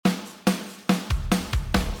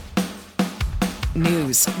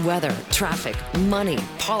News, weather, traffic, money,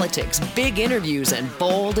 politics, big interviews, and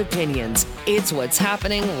bold opinions. It's what's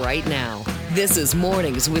happening right now. This is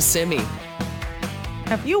Mornings with Simi.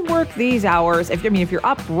 If you work these hours, if you're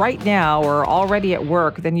up right now or already at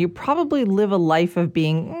work, then you probably live a life of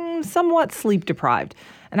being somewhat sleep deprived.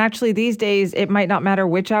 And actually, these days, it might not matter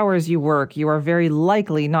which hours you work. You are very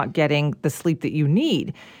likely not getting the sleep that you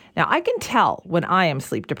need. Now, I can tell when I am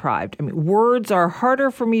sleep deprived. Words are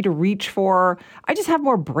harder for me to reach for. I just have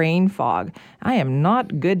more brain fog. I am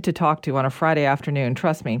not good to talk to on a Friday afternoon,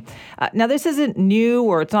 trust me. Now, this isn't new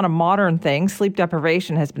or it's not a modern thing. Sleep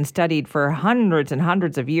deprivation has been studied for hundreds and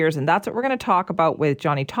hundreds of years, and that's what we're going to talk about with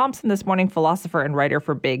Johnny Thompson this morning, philosopher and writer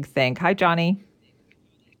for Big Think. Hi, Johnny.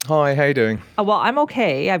 Hi, how you doing? Well, I'm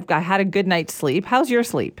okay. I had a good night's sleep. How's your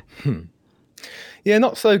sleep? Yeah,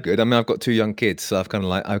 not so good. I've got two young kids, so I've kind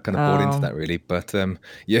of bought into that really. But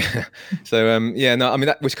yeah, so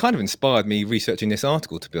that which kind of inspired me researching this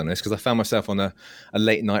article, to be honest, because I found myself on a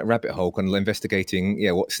late night rabbit hole, kind of investigating,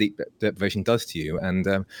 what sleep deprivation does to you, and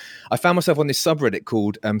I found myself on this subreddit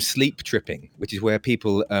called sleep tripping, which is where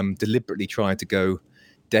people deliberately try to go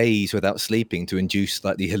days without sleeping to induce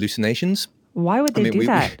like the hallucinations. Why would they do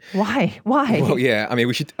that? Why? Well, yeah.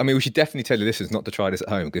 We should definitely tell the listeners not to try this at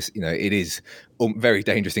home because it is a very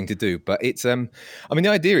dangerous thing to do. But it's the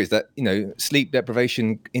idea is that sleep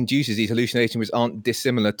deprivation induces these hallucinations which aren't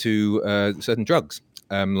dissimilar to certain drugs,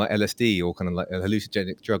 like LSD or kind of like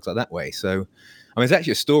hallucinogenic drugs like that way. So, there's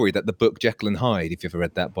actually a story that the book Jekyll and Hyde, if you've ever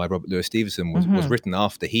read that by Robert Louis Stevenson, was written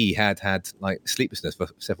after he had like sleeplessness for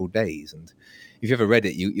several days. And if you've ever read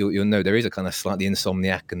it, you'll know there is a kind of slightly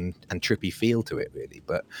insomniac and trippy feel to it, really.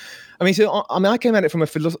 But I came at it from a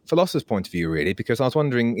philosopher's point of view, really, because I was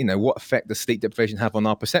wondering, what effect does sleep deprivation have on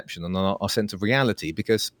our perception and on our sense of reality?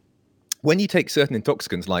 Because when you take certain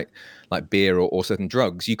intoxicants like beer or certain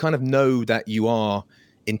drugs, you kind of know that you are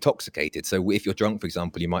intoxicated. So if you're drunk, for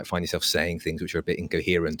example, you might find yourself saying things which are a bit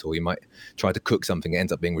incoherent, or you might try to cook something that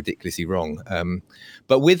ends up being ridiculously wrong.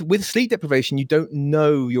 But with sleep deprivation, you don't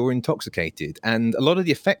know you're intoxicated, and a lot of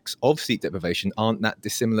the effects of sleep deprivation aren't that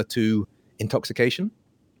dissimilar to intoxication.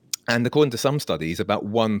 And according to some studies, about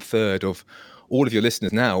 1/3 of all of your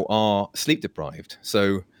listeners now are sleep deprived.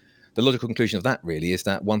 So the logical conclusion of that really is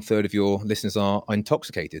that 1/3 of your listeners are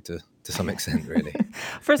intoxicated to some extent, really.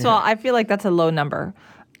 First of all, I feel like that's a low number.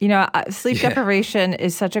 Sleep deprivation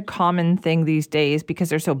is such a common thing these days because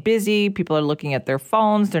they're so busy. People are looking at their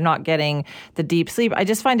phones. They're not getting the deep sleep. I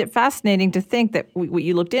just find it fascinating to think that what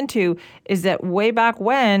you looked into is that way back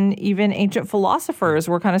when, even ancient philosophers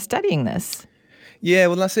were kind of studying this. Yeah,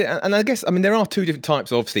 well, that's it. And I guess, there are two different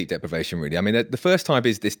types of sleep deprivation, really. The first type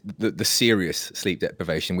is the serious sleep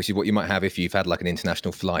deprivation, which is what you might have if you've had like an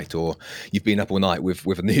international flight or you've been up all night with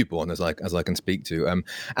a newborn, as I can speak to.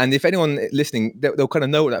 And if anyone listening, they'll kind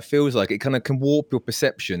of know what that feels like. It kind of can warp your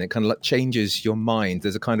perception. It kind of like changes your mind.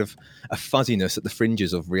 There's a kind of a fuzziness at the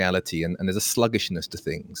fringes of reality, and there's a sluggishness to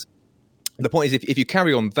things. The point is, if you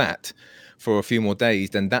carry on that for a few more days,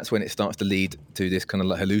 then that's when it starts to lead to this kind of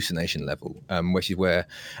like hallucination level, which is where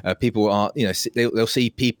people are, they'll see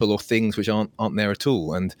people or things which aren't there at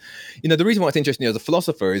all. And the reason why it's interesting as a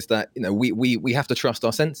philosopher is that we have to trust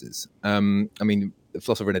our senses. The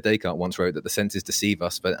philosopher René Descartes once wrote that the senses deceive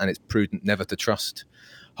us, and it's prudent never to trust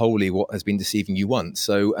wholly what has been deceiving you once.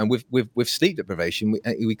 So, and with sleep deprivation,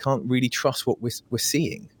 we can't really trust what we're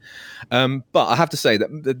seeing. But I have to say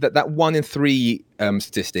that 1 in 3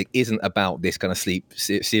 statistic isn't about this kind of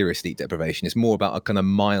serious sleep deprivation. It's more about a kind of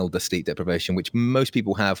milder sleep deprivation, which most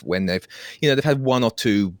people have when they've had 1 or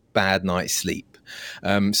 2 bad nights sleep.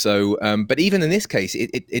 But even in this case,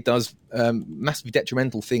 it does massively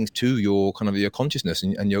detrimental things to your kind of your consciousness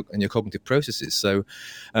and your cognitive processes. So,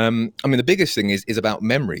 the biggest thing is about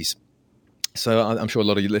memories. So I'm sure a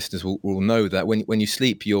lot of your listeners will know that when you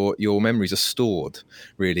sleep, your memories are stored,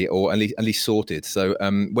 really, or at least sorted. So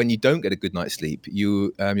when you don't get a good night's sleep,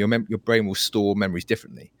 your brain will store memories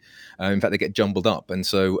differently. In fact, they get jumbled up. And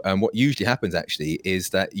so what usually happens actually is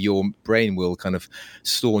that your brain will kind of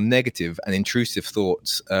store negative and intrusive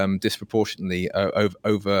thoughts disproportionately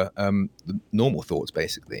over the normal thoughts,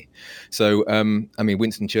 basically. So,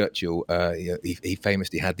 Winston Churchill, he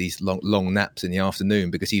famously had these long naps in the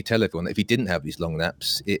afternoon because he'd tell everyone that if he didn't have these long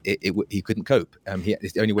naps, he couldn't cope.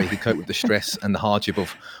 It's the only way he could cope with the stress and the hardship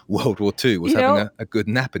of World War II was having a good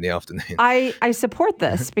nap in the afternoon. I support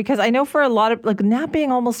this because I know for a lot of,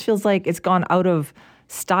 napping almost feels like it's gone out of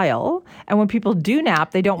style. And when people do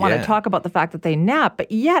nap, they don't want to talk about the fact that they nap.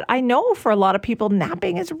 But yet I know for a lot of people,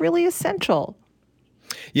 napping is really essential.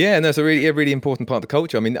 Yeah, no, it's a really important part of the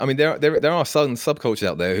culture. I mean, there are some subcultures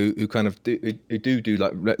out there who kind of do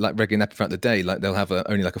like regular napping throughout the day. Like they'll have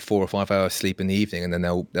only like a 4 or 5 hour sleep in the evening, and then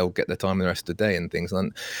they'll get their time in the rest of the day and things.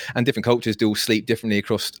 And different cultures do sleep differently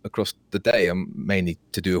across the day, mainly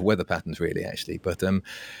to do with weather patterns, really, actually. But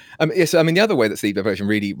yes, I mean, the other way that sleep deprivation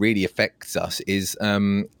really affects us is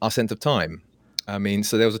our sense of time. I mean,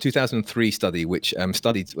 so there was a 2003 study which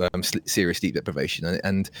studied serious sleep deprivation,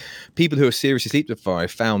 and people who are seriously sleep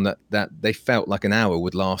deprived found that they felt like an hour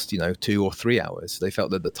would last, 2 or 3 hours. They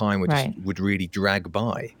felt that the time would really drag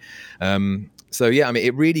by. So yeah, I mean,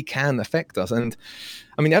 it really can affect us. And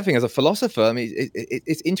I mean, the other thing, as a philosopher, I mean,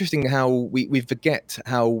 it's interesting how we forget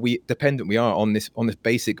how dependent we are on this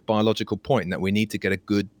basic biological point that we need to get a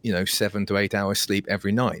good 7 to 8 hours sleep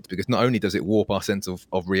every night, because not only does it warp our sense of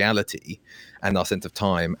reality and our sense of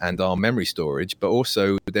time and our memory storage, but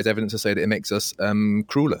also there's evidence to say that it makes us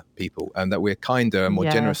crueler people, and that we're kinder and more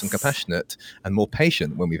generous and compassionate and more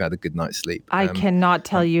patient when we've had a good night's sleep. I cannot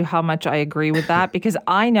tell you how much I agree with that, because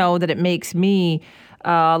I know that it makes me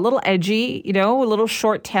a little edgy, a little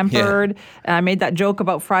short-tempered. Yeah. I made that joke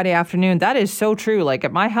about Friday afternoon. That is so true. Like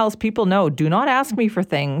at my house, people know, do not ask me for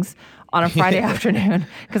things on a Friday afternoon,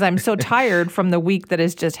 because I'm so tired from the week that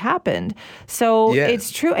has just happened. So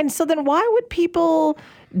it's true. And so then why would people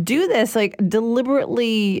do this, like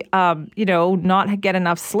deliberately, not get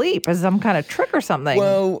enough sleep as some kind of trick or something?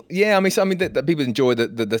 Well, yeah, I mean, that people enjoy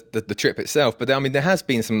the trip itself, but I mean, there has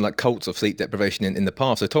been some like cults of sleep deprivation in the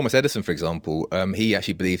past. So Thomas Edison, for example, he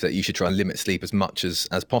actually believed that you should try and limit sleep as much as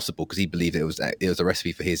possible, because he believed it was a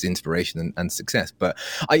recipe for his inspiration and success. But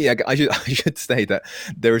I should say that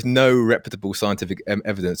there is no reputable scientific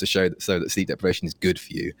evidence to show that sleep deprivation is good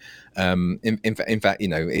for you. In fact,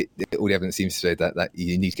 all the evidence seems to say that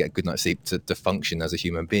you need to get a good night's sleep to function as a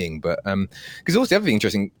human being. But because also the other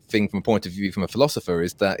interesting thing from a point of view from a philosopher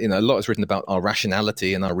is that a lot is written about our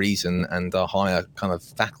rationality and our reason and our higher kind of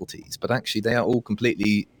faculties, but actually they are all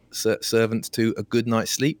completely servants to a good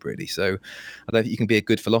night's sleep, really. So I don't think you can be a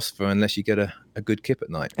good philosopher unless you get a good kip at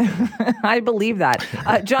night. I believe that.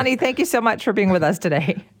 Johnny, thank you so much for being with us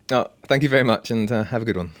today. Oh, thank you very much, and have a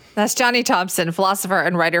good one. That's Johnny Thompson, philosopher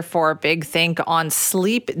and writer for Big Think on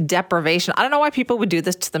sleep deprivation. I don't know why people would do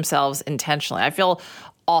this to themselves intentionally. I feel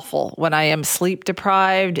awful when I am sleep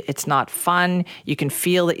deprived. It's not fun. You can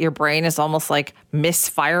feel that your brain is almost like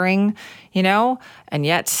misfiring, and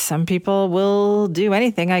yet some people will do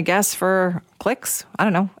anything, I guess, for clicks. I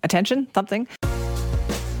don't know, attention, something.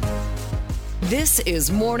 This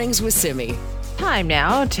is Mornings with Simi. Time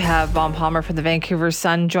now to have Vaughn Palmer from the Vancouver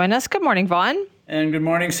Sun join us. Good morning, Vaughn. And good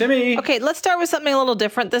morning, Simi. Okay, let's start with something a little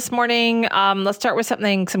different this morning. Let's start with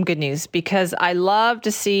some good news, because I love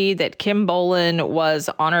to see that Kim Bolan was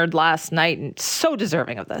honored last night, and so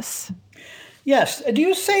deserving of this. Yes. Do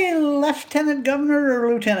you say Lieutenant Governor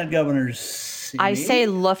or Lieutenant Governor, Simi? I say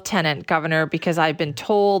Lieutenant Governor because I've been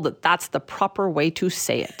told that that's the proper way to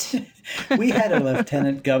say it. We had a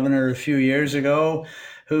Lieutenant Governor a few years ago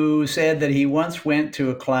who said that he once went to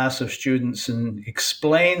a class of students and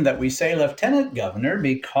explained that we say Lieutenant Governor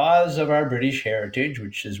because of our British heritage,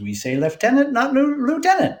 which is we say Lieutenant, not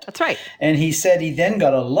Lieutenant. That's right. And he said he then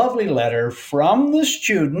got a lovely letter from the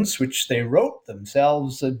students, which they wrote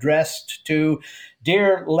themselves, addressed to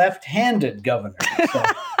Dear Left-Handed Governor.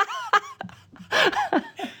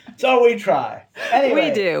 So we try. Anyway,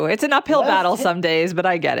 we do. It's an uphill battle some days, but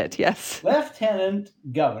I get it. Yes. Lieutenant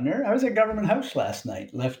Governor. I was at Government House last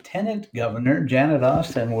night. Lieutenant Governor Janet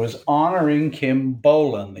Austin was honoring Kim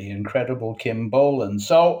Bolan, the incredible Kim Bolan.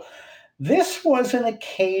 So this was an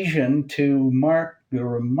occasion to mark the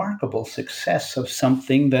remarkable success of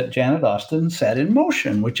something that Janet Austin set in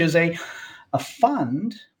motion, which is a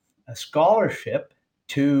fund, a scholarship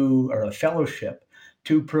or a fellowship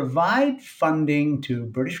to provide funding to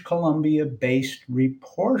British Columbia-based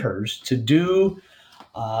reporters to do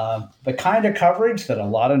the kind of coverage that a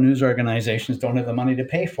lot of news organizations don't have the money to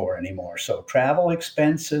pay for anymore. So travel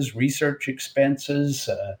expenses, research expenses,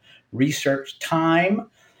 research time.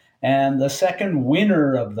 And the second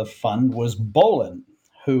winner of the fund was Bolan,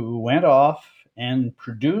 who went off and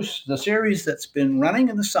produced the series that's been running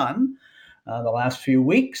in the Sun the last few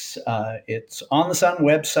weeks. It's on the Sun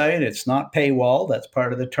website. It's not paywall. That's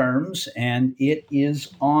part of the terms. And it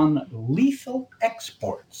is on lethal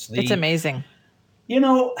exports. It's amazing.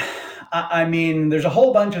 I mean, there's a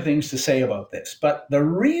whole bunch of things to say about this. But the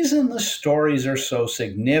reason the stories are so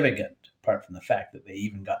significant, apart from the fact that they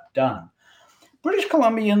even got done, British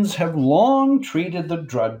Columbians have long treated the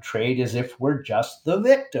drug trade as if we're just the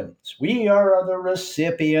victims. We are the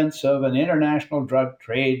recipients of an international drug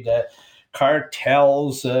trade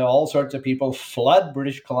cartels, all sorts of people flood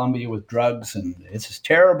British Columbia with drugs, and it's just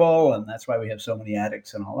terrible, and that's why we have so many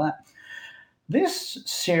addicts and all that. This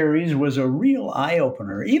series was a real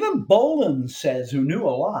eye-opener. Even Boland says, who knew a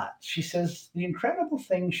lot, she says the incredible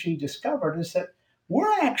thing she discovered is that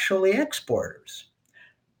we're actually exporters.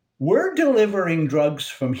 We're delivering drugs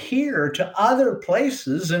from here to other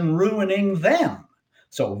places and ruining them.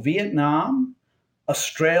 So Vietnam,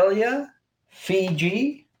 Australia,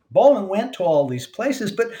 Fiji, Boland went to all these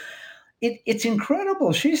places, but it's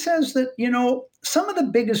incredible. She says that, some of the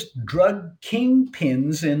biggest drug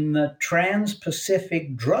kingpins in the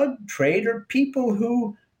trans-Pacific drug trade are people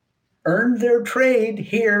who earned their trade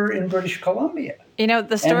here in British Columbia.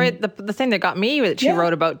 The story, the thing that got me that she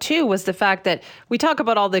wrote about too was the fact that we talk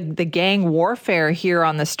about all the gang warfare here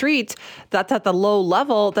on the streets. That's at the low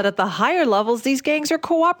level, that at the higher levels, these gangs are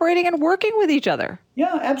cooperating and working with each other.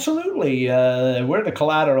 Yeah, absolutely. We're the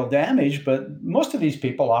collateral damage, but most of these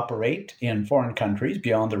people operate in foreign countries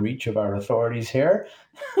beyond the reach of our authorities here.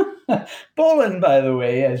 Boland, by the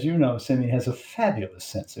way, as you know, Simi, has a fabulous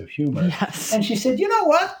sense of humor. Yes. And she said, you know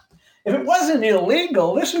what? If it wasn't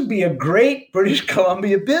illegal, this would be a great British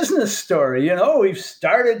Columbia business story. We've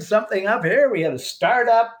started something up here. We had a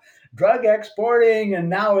startup, drug exporting, and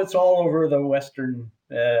now it's all over the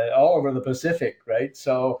all over the Pacific, right?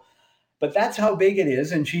 So, but that's how big it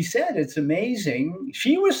is. And she said it's amazing.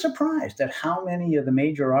 She was surprised at how many of the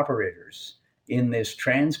major operators in this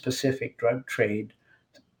trans-Pacific drug trade,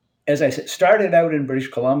 as I said, started out in British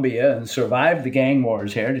Columbia and survived the gang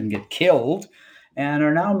wars here, didn't get killed, and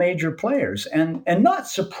are now major players. And not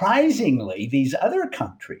surprisingly, these other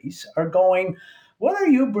countries are going, what are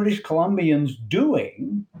you British Columbians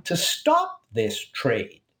doing to stop this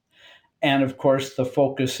trade? And of course, the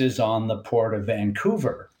focus is on the port of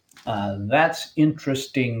Vancouver. That's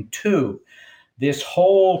interesting too. This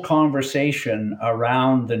whole conversation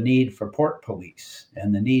around the need for port police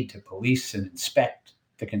and the need to police and inspect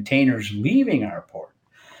the containers leaving our port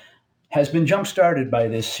has been jump-started by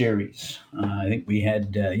this series. I think we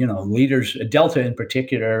had, leaders, Delta in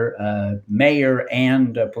particular, mayor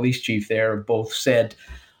and police chief there both said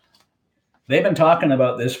they've been talking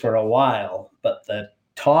about this for a while, but the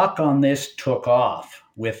talk on this took off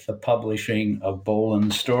with the publishing of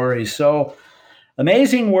Boland's stories. So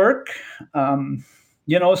amazing work.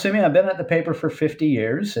 Simi, I've been at the paper for 50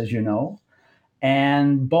 years, as you know,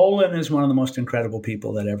 and Boland is one of the most incredible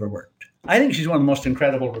people that ever worked. I think she's one of the most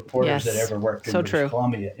incredible reporters that ever worked in British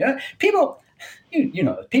Columbia. Yeah, people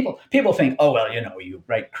think, oh, well, you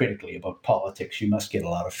write critically about politics, you must get a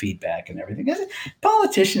lot of feedback and everything.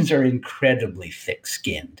 Politicians are incredibly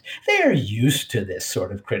thick-skinned. They're used to this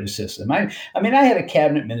sort of criticism. I had a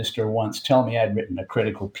cabinet minister once tell me I'd written a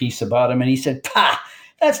critical piece about him, and he said,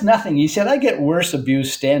 that's nothing. He said, I get worse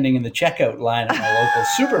abuse standing in the checkout line at my local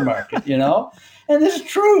supermarket, And this is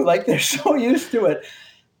true. They're so used to it.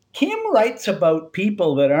 Kim writes about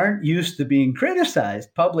people that aren't used to being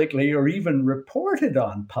criticized publicly or even reported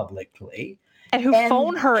on publicly. And who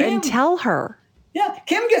phone her and tell her. Yeah,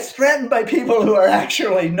 Kim gets threatened by people who are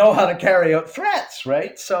actually know how to carry out threats,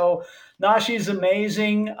 right? So, she's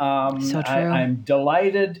amazing. So true. I'm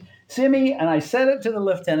delighted. Simi, and I said it to the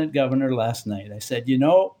Lieutenant Governor last night. I said,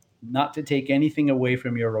 not to take anything away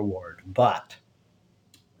from your award, but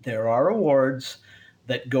there are awards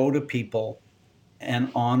that go to people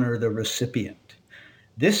and honor the recipient.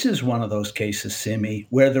 This is one of those cases, Simi,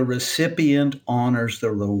 where the recipient honors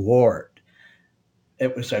the reward.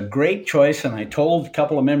 It was a great choice, and I told a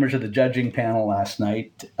couple of members of the judging panel last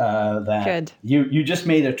night that you just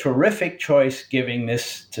made a terrific choice giving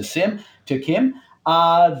this to Kim.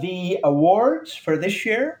 The awards for this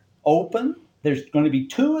year open. There's going to be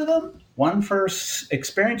 2 of them, one for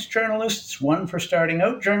experienced journalists, one for starting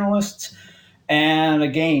out journalists. And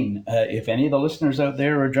again, if any of the listeners out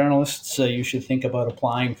there are journalists, you should think about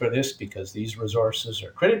applying for this because these resources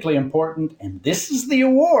are critically important. And this is the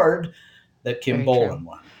award that Kim Boland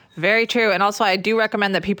won. Very true. And also, I do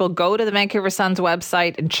recommend that people go to the Vancouver Sun's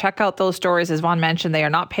website and check out those stories. As Vaughn mentioned, they are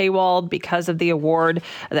not paywalled because of the award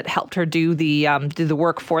that helped her do the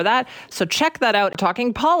work for that. So check that out.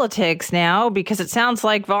 Talking politics now, because it sounds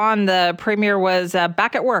like, Vaughn, the Premier was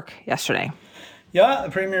back at work yesterday. Yeah,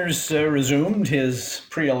 the Premier's resumed his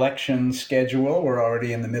pre-election schedule. We're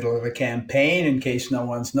already in the middle of a campaign, in case no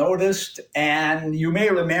one's noticed. And you may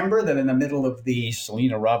remember that in the middle of the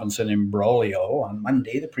Selena Robinson imbroglio on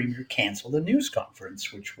Monday, the Premier canceled a news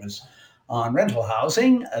conference, which was on rental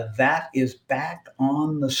housing. That is back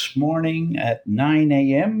on this morning at 9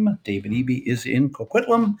 a.m. David Eby is in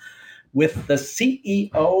Coquitlam with the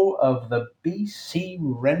CEO of the BC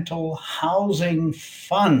Rental Housing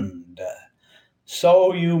Fund.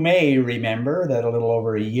 So you may remember that a little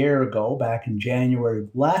over a year ago, back in January of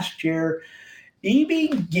last year,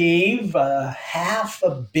 EB gave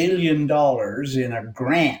 $500 million in a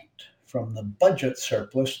grant from the budget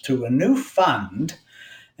surplus to a new fund,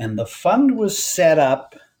 and the fund was set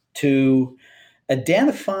up to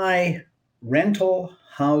identify rental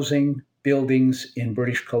housing buildings in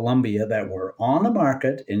British Columbia that were on the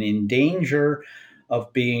market and in danger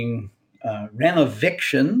of being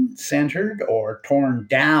renovation centered or torn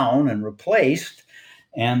down and replaced.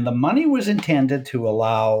 And the money was intended to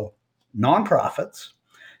allow nonprofits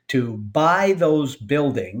to buy those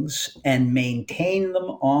buildings and maintain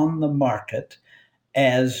them on the market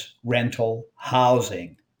as rental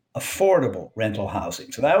housing, affordable rental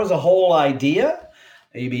housing. So that was the whole idea.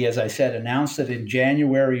 AB, as I said, announced it in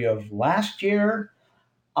January of last year.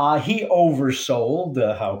 He oversold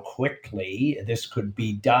how quickly this could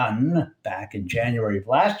be done back in January of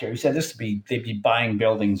last year. He said they'd be buying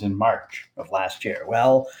buildings in March of last year.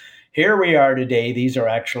 Well, here we are today. These are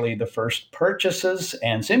actually the first purchases.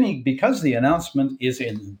 And Simi, because the announcement is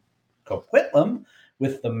in Coquitlam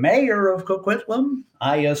with the mayor of Coquitlam,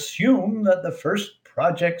 I assume that the first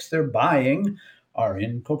projects they're buying are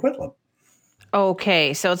in Coquitlam.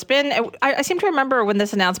 Okay, so it's been, I seem to remember when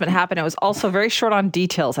this announcement happened, it was also very short on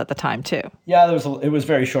details at the time, too. Yeah, it was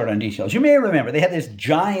very short on details. You may remember they had this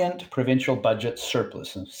giant provincial budget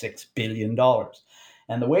surplus of $6 billion.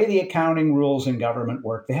 And the way the accounting rules in government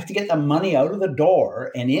work, they have to get the money out of the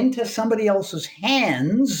door and into somebody else's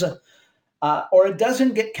hands, or it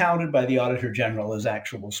doesn't get counted by the Auditor General as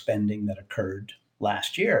actual spending that occurred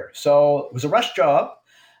last year. So it was a rush job.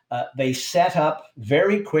 They set up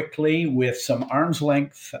very quickly with some arm's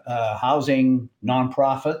length housing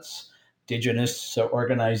nonprofits, Indigenous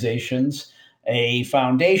organizations, a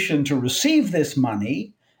foundation to receive this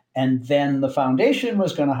money. And then the foundation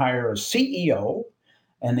was going to hire a CEO,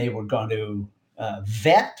 and they were going to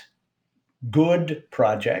vet good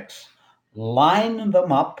projects, line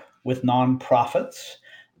them up with nonprofits,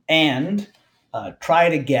 and try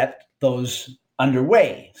to get those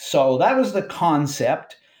underway. So that was the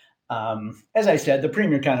concept. As I said, the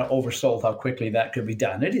premier kind of oversold how quickly that could be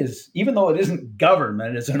done. It is, even though it isn't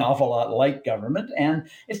government, it's an awful lot like government, and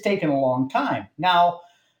it's taken a long time. Now,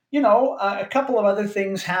 a couple of other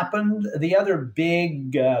things happened. The other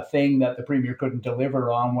big thing that the premier couldn't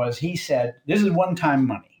deliver on was he said, this is one-time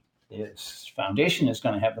money. This foundation is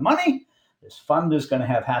going to have the money. This fund is going to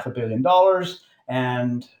have $500 million.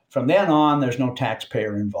 And from then on, there's no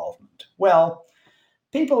taxpayer involvement. Well,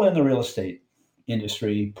 people in the real estate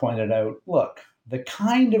industry pointed out, look, the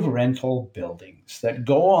kind of rental buildings that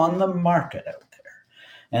go on the market out there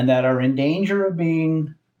and that are in danger of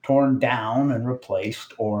being torn down and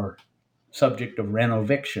replaced or subject of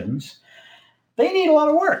renovictions, they need a lot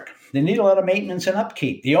of work. They need a lot of maintenance and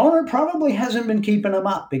upkeep. The owner probably hasn't been keeping them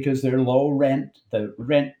up because they're low rent. The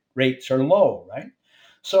rent rates are low, right?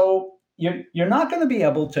 So you're not going to be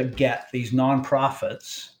able to get these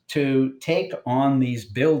nonprofits to take on these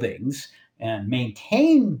buildings and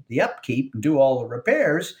maintain the upkeep and do all the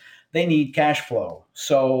repairs. They need cash flow.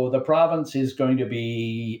 So the province is going to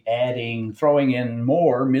be throwing in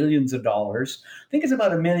more millions of dollars. I think it's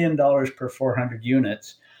about $1 million per 400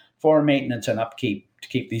 units for maintenance and upkeep to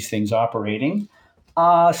keep these things operating.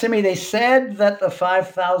 Simi, they said that the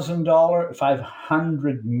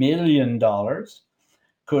 $500 million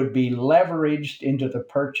could be leveraged into the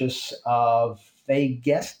purchase of, they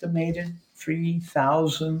guesstimated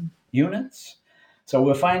 3,000 units. So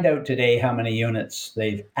we'll find out today how many units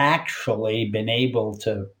they've actually been able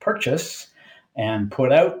to purchase and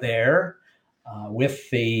put out there with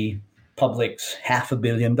the public's $500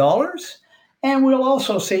 million. And we'll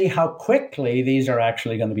also see how quickly these are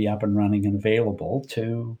actually going to be up and running and available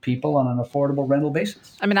to people on an affordable rental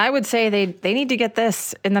basis. I mean, I would say they need to get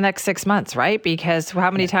this in the next 6 months, right? Because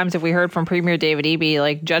how many times have we heard from Premier David Eby,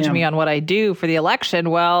 like, judge me on what I do for the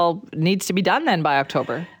election? Well, it needs to be done then by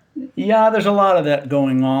October. Yeah, there's a lot of that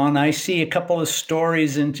going on. I see a couple of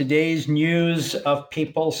stories in today's news of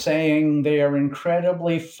people saying they are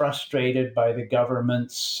incredibly frustrated by the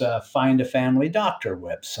government's Find a Family Doctor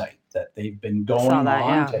website that they've been going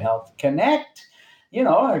to help connect.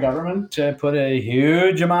 Our government put a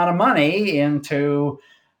huge amount of money into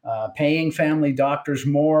paying family doctors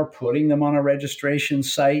more, putting them on a registration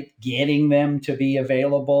site, getting them to be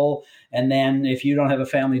available. And then if you don't have a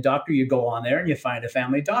family doctor, you go on there and you find a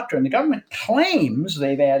family doctor. And the government claims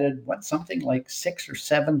they've added something like 600 or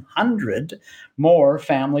 700 more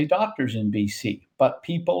family doctors in BC. But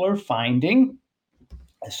people are finding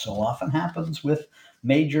as so often happens with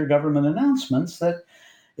major government announcements, that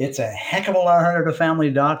it's a heck of a lot harder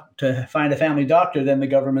to find a family doctor than the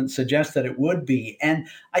government suggests that it would be. And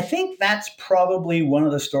I think that's probably one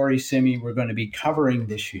of the stories, Simi, we're going to be covering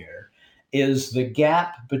this year, is the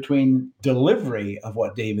gap between delivery of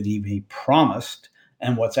what David Eby promised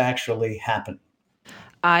and what's actually happened.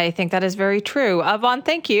 I think that is very true. Vaughn,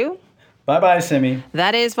 thank you. Bye-bye, Simi.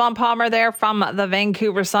 That is Vaughn Palmer there from the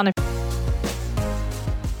Vancouver Sun.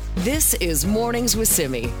 This is Mornings with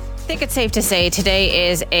Simi. I think it's safe to say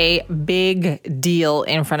today is a big deal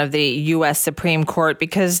in front of the U.S. Supreme Court,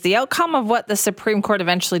 because the outcome of what the Supreme Court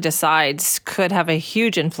eventually decides could have a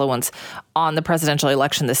huge influence on the presidential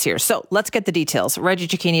election this year. So let's get the details. Reggie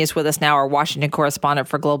Cicchini is with us now, our Washington correspondent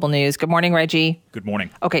for Global News. Good morning, Reggie. Good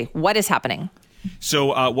morning. Okay, what is happening?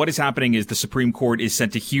 So what is happening is the Supreme Court is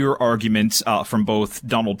set to hear arguments from both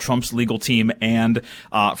Donald Trump's legal team and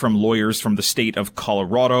from lawyers from the state of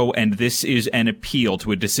Colorado. And this is an appeal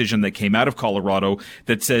to a decision that came out of Colorado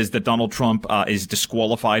that says that Donald Trump is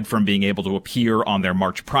disqualified from being able to appear on their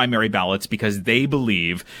March primary ballots because they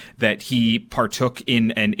believe that he partook in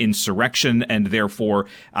an insurrection and therefore,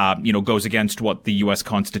 goes against what the U.S.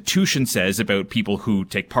 Constitution says about people who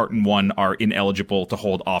take part in one are ineligible to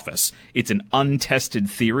hold office. It's an untested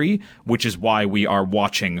theory, which is why we are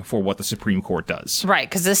watching for what the Supreme Court does. Right,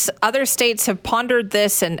 because other states have pondered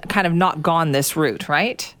this and kind of not gone this route,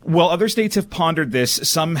 right? Well, other states have pondered this.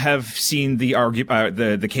 Some have seen the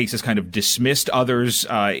case as kind of dismissed. Others,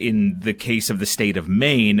 in the case of the state of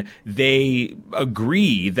Maine, they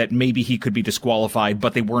agree that maybe he could be disqualified,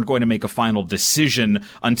 but they weren't going to make a final decision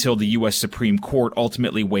until the U.S. Supreme Court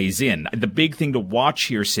ultimately weighs in. The big thing to watch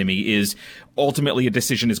here, Simi, is ultimately a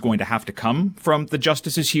decision is going to have to come from the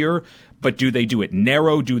justices here, but do they do it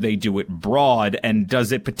narrow? Do they do it broad? And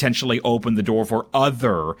does it potentially open the door for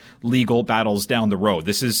other legal battles down the road?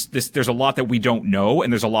 There's a lot that we don't know,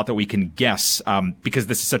 and there's a lot that we can guess, because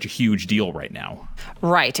this is such a huge deal right now.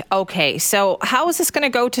 Right. Okay. So how is this going to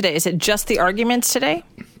go today? Is it just the arguments today?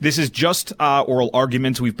 This is just oral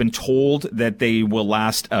arguments. We've been told that they will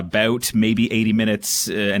last about maybe 80 minutes,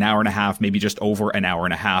 an hour and a half, maybe just over an hour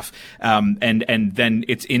and a half. And then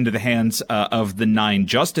it's into the hands of the 9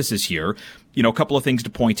 justices here. A couple of things to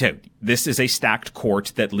point out. This is a stacked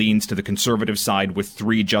court that leans to the conservative side with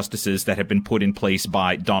 3 justices that have been put in place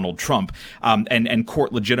by Donald Trump. And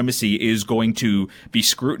court legitimacy is going to be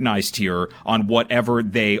scrutinized here on whatever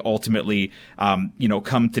they ultimately,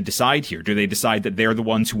 come to decide here. Do they decide that they're the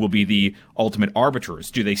ones who will be the ultimate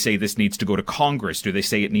arbiters? Do they say this needs to go to Congress? Do they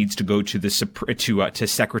say it needs to go to to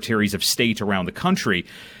secretaries of state around the country?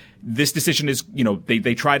 This decision is,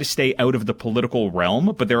 they try to stay out of the political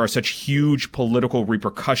realm, but there are such huge political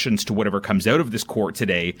repercussions to whatever comes out of this court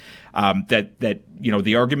today, that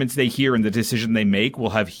the arguments they hear and the decision they make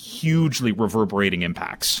will have hugely reverberating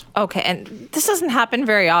impacts. Okay, and this doesn't happen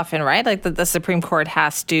very often, right? Like the Supreme Court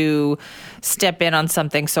has to step in on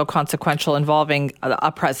something so consequential involving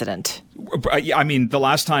a president. I mean, the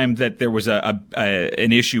last time that there was an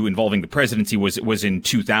issue involving the presidency was in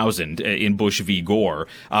 2000 in Bush v. Gore,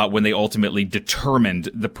 when they ultimately determined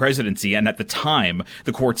the presidency. And at the time,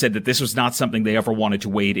 the court said that this was not something they ever wanted to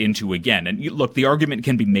wade into again. And look, the argument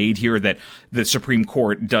can be made here that the Supreme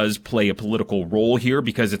Court does play a political role here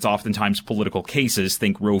because it's oftentimes political cases,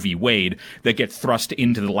 think Roe v. Wade, that get thrust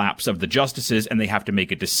into the laps of the justices and they have to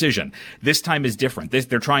make a decision. This time is different.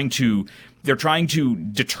 They're trying to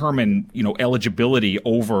determine, eligibility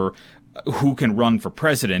over who can run for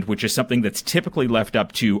president, which is something that's typically left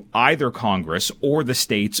up to either Congress or the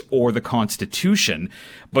states or the Constitution.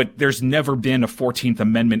 But there's never been a 14th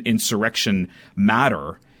Amendment insurrection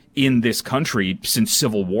matter in this country since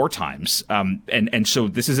Civil War times. And so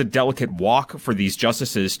this is a delicate walk for these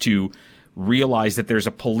justices to realize that there's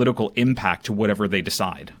a political impact to whatever they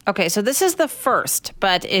decide. Okay, so this is the first,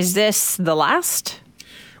 but is this the last?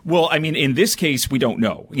 Well, I mean, in this case, we don't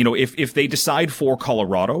know. If they decide for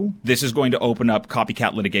Colorado, this is going to open up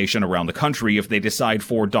copycat litigation around the country. If they decide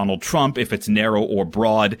for Donald Trump, if it's narrow or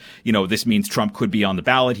broad, this means Trump could be on the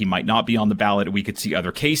ballot. He might not be on the ballot. We could see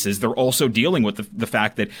other cases. They're also dealing with the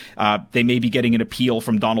fact that they may be getting an appeal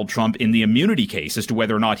from Donald Trump in the immunity case as to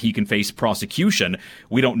whether or not he can face prosecution.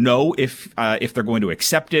 We don't know if they're going to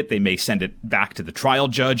accept it. They may send it back to the trial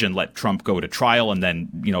judge and let Trump go to trial. And then,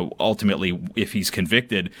 ultimately, if he's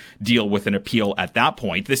convicted, deal with an appeal at that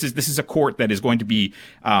point. This is a court that is going to be,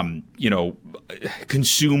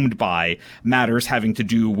 consumed by matters having to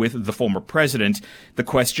do with the former president. The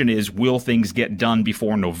question is, will things get done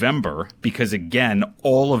before November? Because again,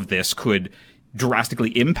 all of this could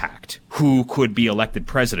drastically impact who could be elected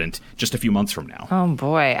president just a few months from now. Oh,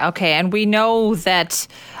 boy. Okay. And we know that,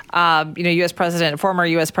 former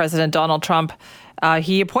U.S. President Donald Trump,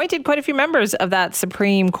 he appointed quite a few members of that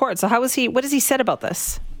Supreme Court. So what has he said about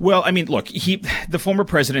this? Well, I mean, look, the former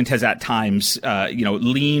president has at times,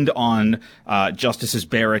 leaned on Justices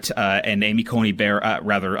Barrett and Amy Coney Barrett,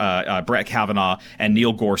 Brett Kavanaugh and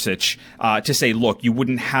Neil Gorsuch to say, look, you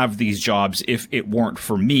wouldn't have these jobs if it weren't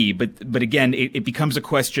for me. But again, it becomes a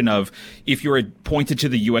question of if you're appointed to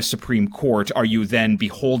the U.S. Supreme Court, are you then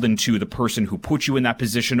beholden to the person who put you in that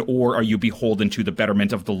position, or are you beholden to the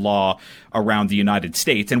betterment of the law around the United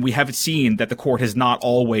States? And we have seen that the court has not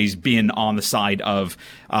always been on the side of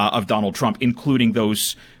Donald Trump, including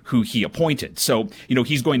those who he appointed. So,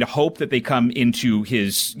 he's going to hope that they come into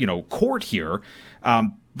his, court here.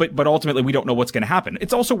 But ultimately, we don't know what's going to happen.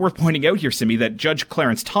 It's also worth pointing out here, Simi, that Judge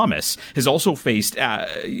Clarence Thomas has also faced,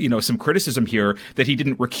 some criticism here that he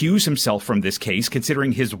didn't recuse himself from this case,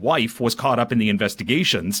 considering his wife was caught up in the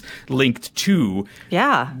investigations linked to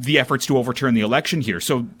the efforts to overturn the election here.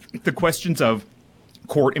 So the questions of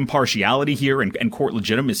court impartiality here and court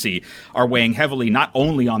legitimacy are weighing heavily not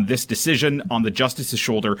only on this decision on the justice's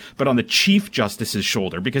shoulder, but on the Chief Justice's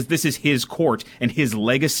shoulder, because this is his court and his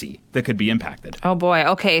legacy that could be impacted. Oh, boy.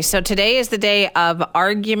 Okay, so today is the day of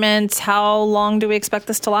arguments. How long do we expect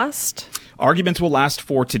this to last? Arguments will last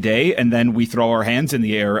for today, and then we throw our hands in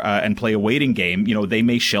the air and play a waiting game. They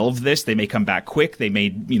may shelve this. They may come back quick. They may,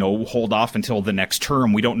 hold off until the next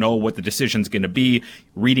term. We don't know what the decision's going to be.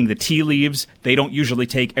 Reading the tea leaves, they don't usually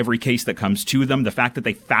take every case that comes to them. The fact that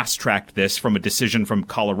they fast-tracked this from a decision from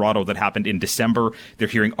Colorado that happened in December, they're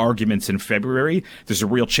hearing arguments in February. There's a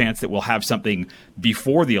real chance that we'll have something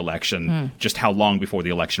before the election. Just how long before the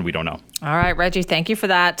election, we don't know. All right, Reggie, thank you for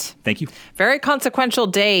that. Thank you. Very consequential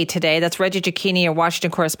day today. That's Reggie Cicchini, a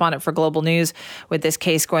Washington correspondent for Global News, with this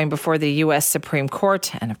case going before the U.S. Supreme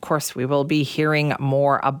Court. And of course, we will be hearing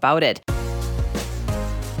more about it.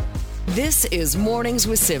 This is Mornings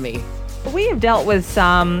with Simi. We have dealt with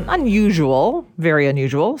some very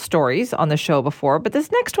unusual stories on the show before, but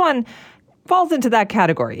this next one falls into that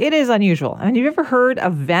category. It is unusual. And have you ever heard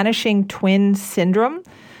of vanishing twin syndrome?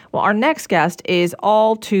 Well, our next guest is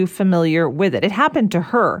all too familiar with it. It happened to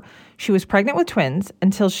her. She was pregnant with twins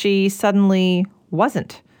until she suddenly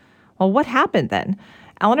wasn't. Well, what happened then?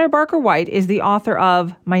 Eleanor Barker-White is the author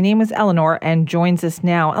of My Name is Eleanor and joins us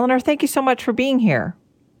now. Eleanor, thank you so much for being here.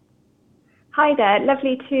 Hi there.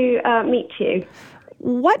 Lovely to meet you.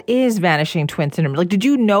 What is vanishing twin syndrome? Did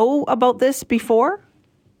you know about this before?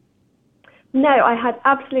 No, I had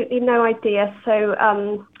absolutely no idea. So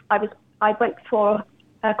I went for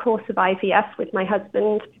a course of IVF with my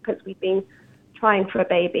husband because we'd been trying for a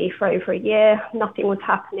baby for over a year. Nothing was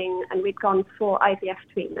happening, and we'd gone for IVF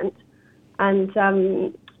treatment. And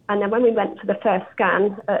then when we went for the first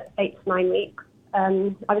scan at 8 to 9 weeks,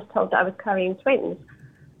 I was told that I was carrying twins.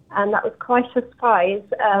 And that was quite a surprise,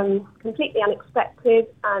 completely unexpected,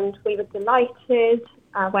 and we were delighted.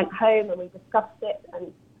 Went home and we discussed it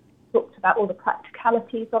and talked about all the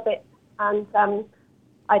practicalities of it. And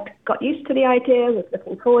I got used to the idea, was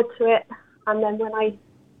looking forward to it. And then when I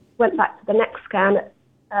went back to the next scan at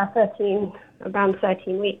around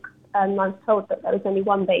 13 weeks, I was told that there was only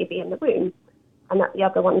one baby in the womb and that the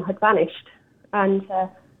other one had vanished. And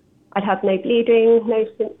I'd had no bleeding, no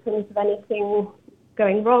symptoms of anything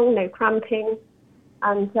going wrong, no cramping.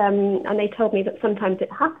 And they told me that sometimes it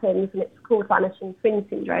happens and it's called vanishing twin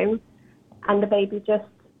syndrome. And the baby just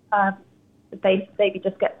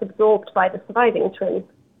gets absorbed by the surviving twin.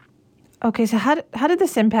 Okay, so how did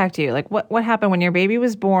this impact you? What happened when your baby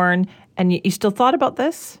was born and you still thought about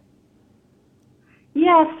this?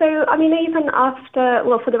 Yeah, so, even after,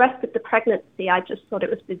 for the rest of the pregnancy, I just thought it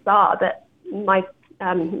was bizarre that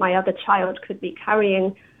my other child could be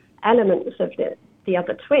carrying elements of the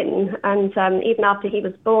other twin. And even after he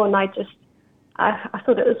was born, I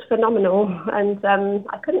thought it was phenomenal. And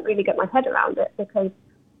I couldn't really get my head around it because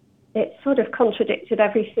it sort of contradicted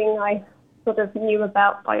everything I sort of knew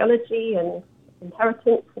about biology and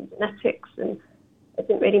inheritance and genetics, and it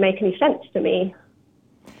didn't really make any sense to me.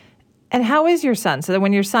 And how is your son? So that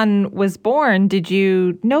when your son was born, did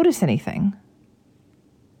you notice anything?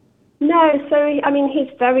 No, so, he's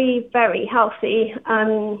very, very healthy,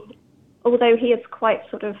 although he is quite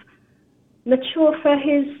sort of mature for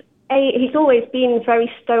his age. He's always been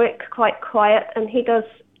very stoic, quite quiet, and he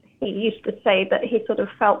used to say that he sort of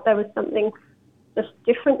felt there was something just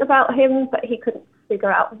different about him, but he couldn't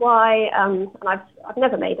figure out why. And I've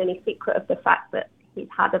never made any secret of the fact that he's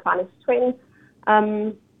had a vanished twin,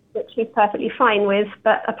 which he's perfectly fine with.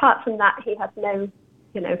 But apart from that, he had no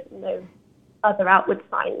other outward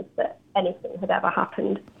signs that anything had ever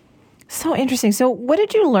happened. So interesting. So what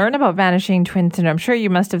did you learn about vanishing twin syndrome? I'm sure you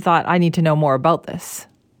must have thought, I need to know more about this.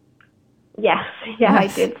 Yes, I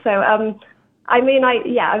did. So, I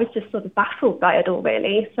was just sort of baffled by it all,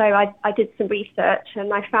 really. So I did some research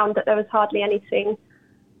and I found that there was hardly anything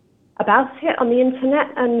about it on the internet.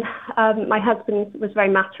 And my husband was very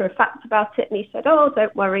matter of fact about it. And he said, oh,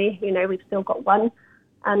 don't worry, we've still got one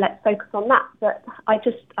and let's focus on that. But I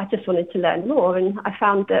just wanted to learn more. And I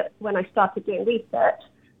found that when I started doing research,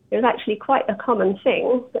 it was actually quite a common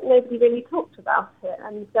thing, but nobody really talked about it.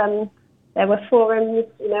 And there were forums,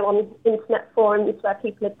 on internet forums where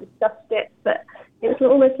people had discussed it, but it was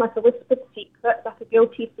almost like a whispered secret, like a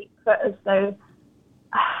guilty secret, as though,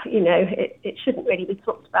 it shouldn't really be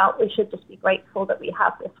talked about. We should just be grateful that we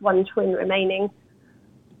have this one twin remaining.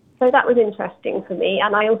 So that was interesting for me.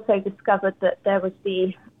 And I also discovered that there was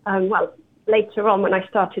later on when I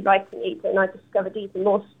started writing even, I discovered even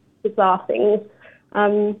more bizarre things.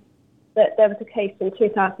 That there was a case in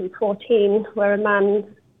 2014 where a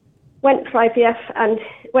man went for IVF, and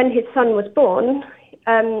when his son was born,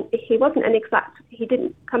 he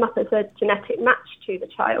didn't come up as a genetic match to the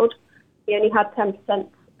child. He only had 10%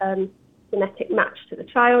 genetic match to the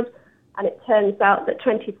child, and it turns out that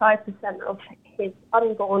 25% of his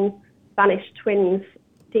unborn vanished twins'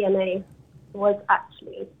 DNA was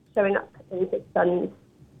actually showing up in his son's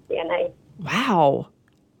DNA. Wow.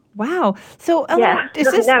 So, Eleanor,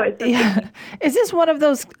 is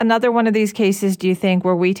this another one of these cases, do you think,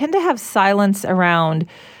 where we tend to have silence around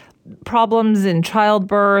problems in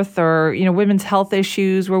childbirth or, women's health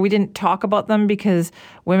issues where we didn't talk about them because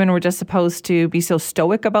women were just supposed to be so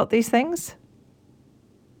stoic about these things?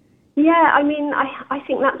 Yeah, I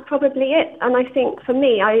think that's probably it. And I think for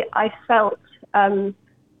me, I felt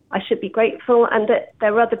I should be grateful and that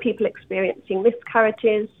there were other people experiencing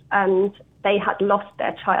miscarriages and they had lost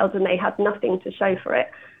their child and they had nothing to show for it.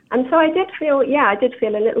 And so I did feel a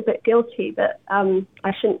little bit guilty that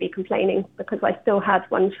I shouldn't be complaining because I still had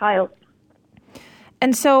one child.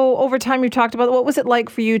 And so over time you talked about, what was it like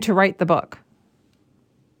for you to write the book?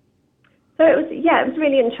 So it was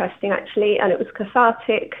really interesting actually, and it was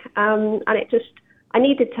cathartic. And I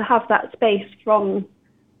needed to have that space so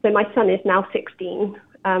my son is now 16,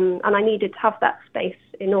 and I needed to have that space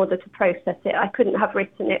in order to process it. I couldn't have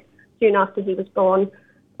written it soon after he was born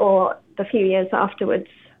or the few years afterwards,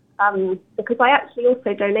 because I actually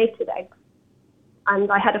also donated eggs.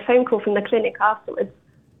 And I had a phone call from the clinic afterwards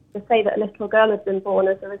to say that a little girl had been born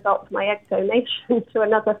as a result of my egg donation to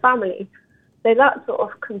another family. So that sort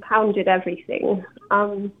of compounded everything,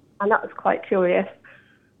 and that was quite curious.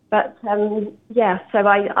 But so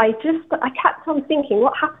I kept on thinking,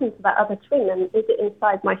 what happened to that other twin, and is it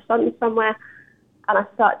inside my son somewhere? And I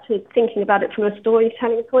started thinking about it from a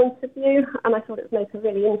storytelling point of view, and I thought it would make a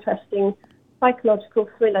really interesting psychological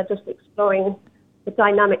thriller, just exploring the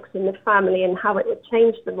dynamics in the family and how it would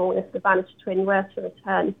change them all if the vanished twin were to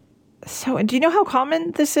return. So, do you know how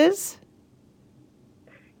common this is?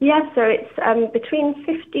 Yes, so it's between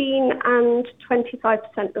 15 and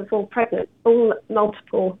 25% of all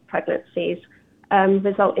multiple pregnancies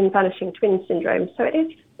result in vanishing twin syndrome. So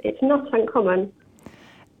it's not uncommon.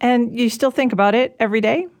 And you still think about it every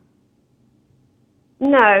day?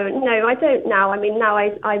 No, I don't now. Now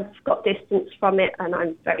I've got distance from it and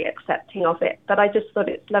I'm very accepting of it. But I just thought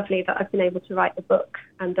it's lovely that I've been able to write the book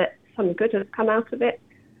and that some good has come out of it.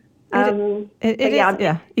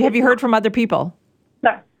 Have you heard from other people?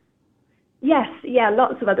 No. Yes,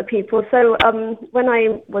 lots of other people. So when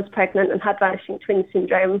I was pregnant and had vanishing twin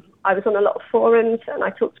syndrome, I was on a lot of forums and I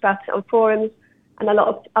talked about it on forums, and a lot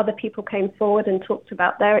of other people came forward and talked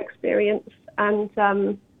about their experience. And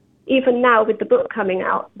even now with the book coming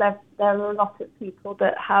out, there are a lot of people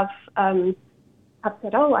that have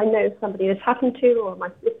said, oh, I know somebody this happened to,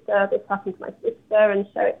 or this happened to my sister. And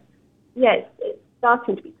so it's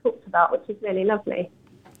starting to be talked about, which is really lovely.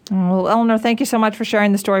 Well, Eleanor, thank you so much for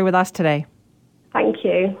sharing the story with us today. Thank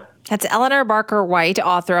you. That's Eleanor Barker-White,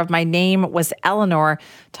 author of My Name Was Eleanor,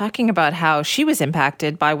 talking about how she was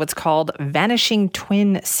impacted by what's called vanishing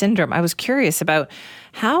twin syndrome. I was curious about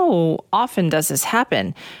how often does this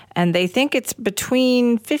happen? And they think it's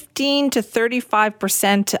between 15 to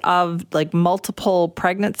 35% of multiple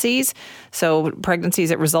pregnancies. So pregnancies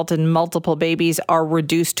that result in multiple babies are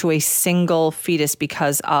reduced to a single fetus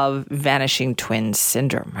because of vanishing twin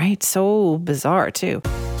syndrome, right? So bizarre, too.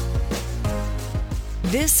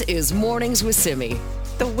 This is Mornings with Simi.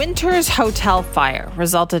 The Winters Hotel fire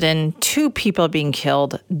resulted in 2 people being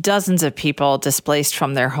killed, dozens of people displaced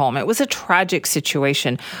from their home. It was a tragic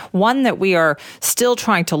situation, one that we are still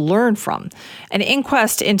trying to learn from. An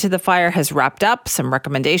inquest into the fire has wrapped up. Some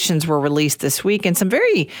recommendations were released this week, and some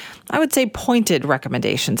very, I would say, pointed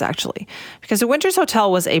recommendations, actually. Because the Winters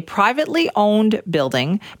Hotel was a privately owned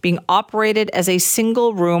building being operated as a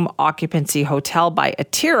single-room occupancy hotel by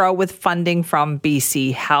Atira with funding from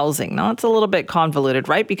BC Housing. Now, it's a little bit convoluted,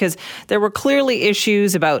 right? Because there were clearly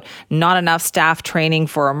issues about not enough staff training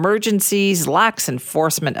for emergencies, lax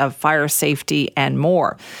enforcement of fire safety, and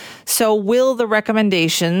more. So will the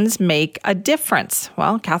recommendations make a difference?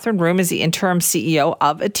 Well, Catherine Room is the interim CEO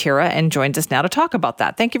of Atira and joins us now to talk about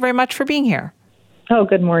that. Thank you very much for being here. Oh,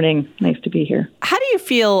 good morning. Nice to be here. How do you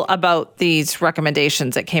feel about these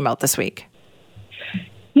recommendations that came out this week?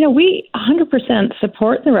 You know, we 100%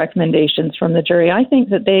 support the recommendations from the jury. I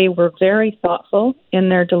think that they were very thoughtful in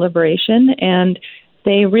their deliberation, and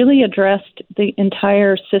they really addressed the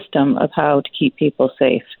entire system of how to keep people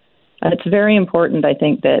safe. It's very important, I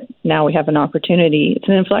think, that now we have an opportunity. It's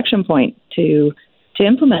an inflection point to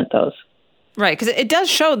implement those. Right, because it does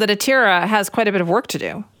show that Atira has quite a bit of work to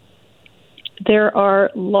do. There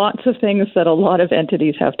are lots of things that a lot of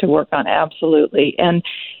entities have to work on, absolutely. And,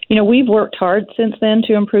 you know, we've worked hard since then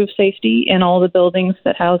to improve safety in all the buildings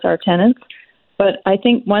that house our tenants. But I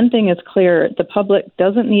think one thing is clear, the public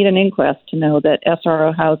doesn't need an inquest to know that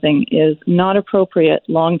SRO housing is not appropriate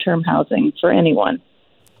long-term housing for anyone.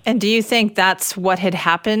 And do you think that's what had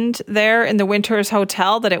happened there in the Winters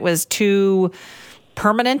Hotel, that it was too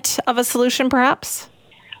permanent of a solution, perhaps?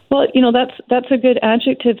 Well, you know, that's a good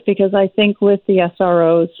adjective, because I think with the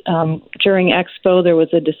SROs, during Expo, there was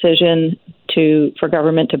a decision for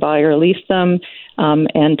government to buy or lease them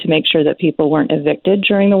and to make sure that people weren't evicted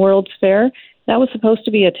during the World's Fair. That was supposed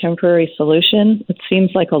to be a temporary solution. It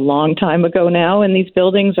seems like a long time ago now, and these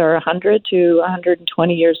buildings are 100 to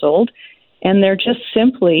 120 years old, and they're just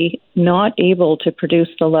simply not able to produce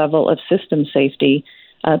the level of system safety,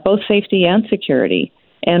 both safety and security.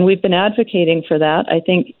 And we've been advocating for that. I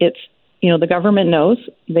think it's, you know, the government knows.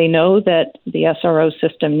 They know that the SRO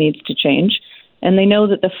system needs to change, and they know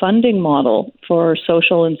that the funding model for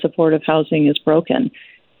social and supportive housing is broken.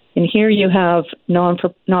 And here you have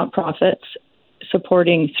nonprofits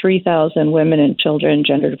supporting 3,000 women and children,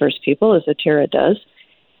 gender diverse people, as Atira does.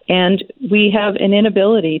 And we have an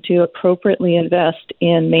inability to appropriately invest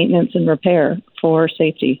in maintenance and repair for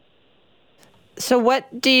safety. So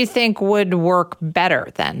what do you think would work better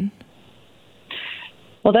then?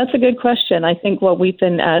 Well, that's a good question. I think what we've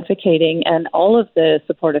been advocating, and all of the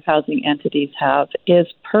supportive housing entities have, is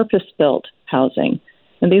purpose-built housing.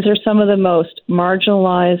 And these are some of the most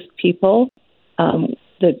marginalized people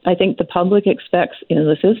that I think the public expects. You know,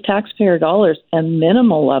 this is taxpayer dollars, a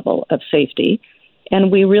minimal level of safety. And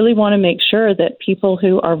we really want to make sure that people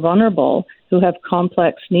who are vulnerable, who have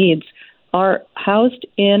complex needs, are housed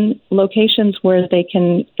in locations where they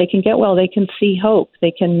can get well, they can see hope,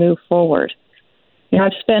 they can move forward. You know,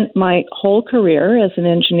 I've spent my whole career as an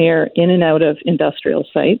engineer in and out of industrial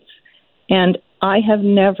sites, and I have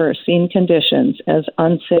never seen conditions as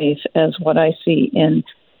unsafe as what I see in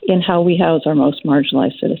how we house our most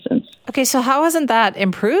marginalized citizens. Okay, so how hasn't that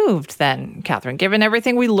improved then, Catherine, given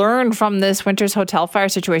everything we learned from this Winters Hotel fire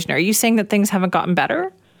situation? Are you saying that things haven't gotten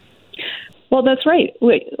better? Well, that's right.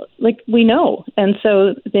 We know. And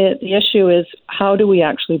so the issue is, how do we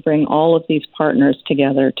actually bring all of these partners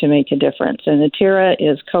together to make a difference? And Atira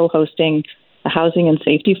is co-hosting a housing and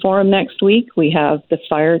safety forum next week. We have the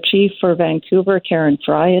fire chief for Vancouver, Karen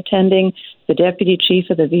Fry, attending, the deputy chief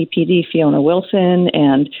of the VPD, Fiona Wilson,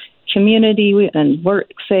 and community and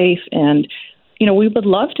WorkSafe. And, you know, we would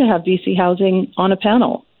love to have BC Housing on a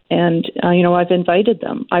panel. And, you know, I've invited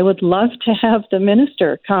them. I would love to have the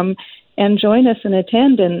minister come and join us and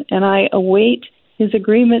attend, and I await his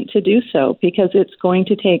agreement to do so, because it's going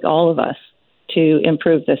to take all of us to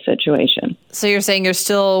improve this situation. So you're saying you're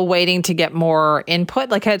still waiting to get more input?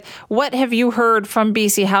 Like, what have you heard from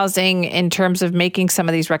BC Housing in terms of making some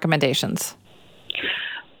of these recommendations?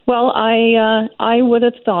 Well, I would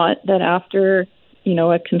have thought that after, you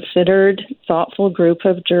know, a considered, thoughtful group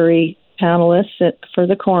of jury panelists for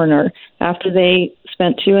the coroner, after they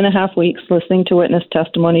spent 2.5 weeks listening to witness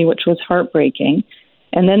testimony, which was heartbreaking,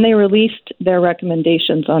 and then they released their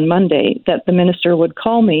recommendations on Monday, that the minister would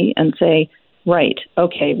call me and say, right,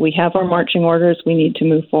 okay, we have our marching orders, we need to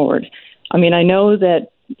move forward. I mean, I know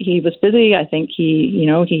that he was busy. I think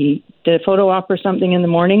he did a photo op or something in the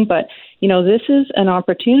morning, but, you know, this is an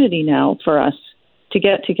opportunity now for us to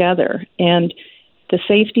get together. And the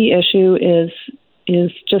safety issue is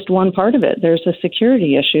is just one part of it. There's a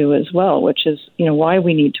security issue as well, which is, why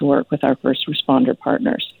we need to work with our first responder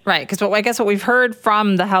partners. Right, because I guess what we've heard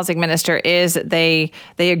from the housing minister is that they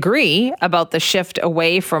agree about the shift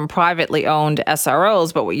away from privately owned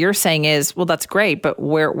SROs, but what you're saying is, well, that's great, but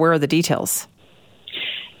where are the details?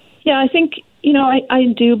 Yeah, I think,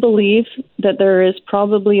 I do believe that there is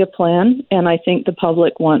probably a plan, and I think the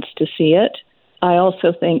public wants to see it. I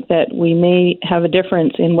also think that we may have a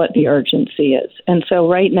difference in what the urgency is. And so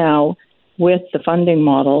right now, with the funding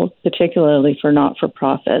model, particularly for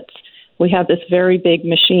not-for-profits, we have this very big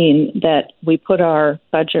machine that we put our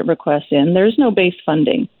budget requests in. There's no base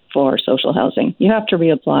funding for social housing. You have to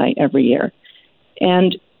reapply every year.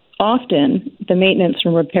 And often, the maintenance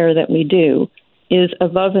and repair that we do is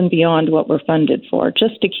above and beyond what we're funded for,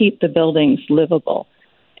 just to keep the buildings livable.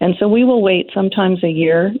 And so we will wait sometimes a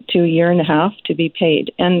year to a year and a half to be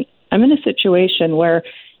paid. And I'm in a situation where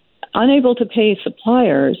unable to pay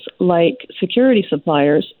suppliers like security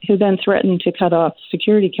suppliers who then threatened to cut off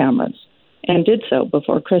security cameras and did so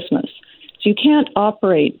before Christmas. So you can't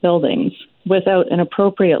operate buildings without an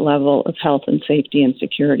appropriate level of health and safety and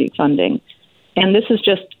security funding. And this is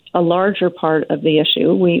just a larger part of the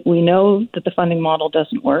issue. We know that the funding model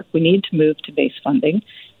doesn't work. We need to move to base funding.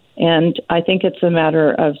 And I think it's a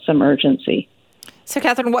matter of some urgency. So,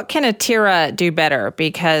 Catherine, what can Atira do better?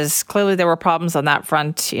 Because clearly there were problems on that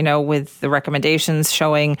front, with the recommendations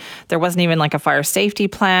showing there wasn't even like a fire safety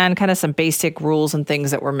plan, kind of some basic rules and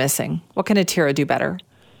things that were missing. What can Atira do better?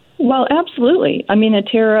 Well, absolutely. I mean,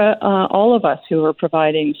 Atira, all of us who are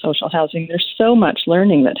providing social housing, there's so much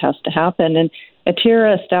learning that has to happen. And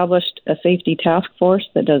Atira established a safety task force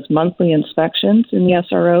that does monthly inspections in the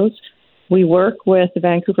SROs. We work with the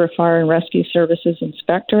Vancouver Fire and Rescue Services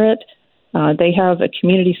Inspectorate. They have a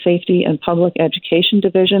community safety and public education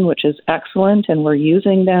division, which is excellent, and we're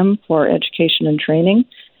using them for education and training.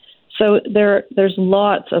 So there's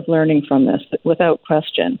lots of learning from this, without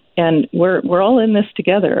question. And we're all in this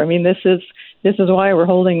together. I mean, this is why we're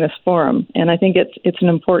holding this forum, and I think it's an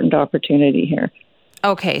important opportunity here.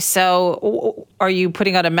 Okay, so are you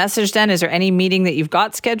putting out a message then? Is there any meeting that you've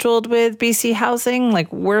got scheduled with BC Housing? Like,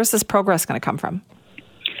 where's this progress going to come from?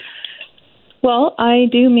 Well, I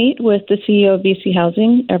do meet with the CEO of BC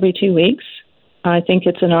Housing every 2 weeks. I think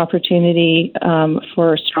it's an opportunity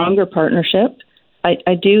for a stronger partnership.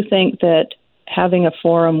 I do think that having a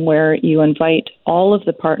forum where you invite all of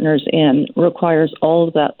the partners in requires all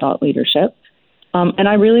of that thought leadership. And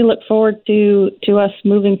I really look forward to us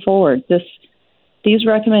moving forward. These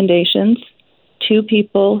recommendations, 2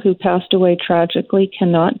 people who passed away tragically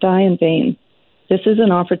cannot die in vain. This is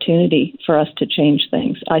an opportunity for us to change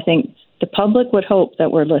things. I think the public would hope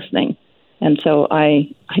that we're listening. And so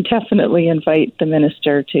I definitely invite the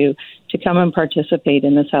minister to come and participate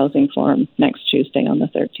in this housing forum next Tuesday on the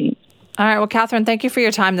 13th. All right. Well, Catherine, thank you for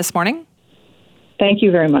your time this morning. Thank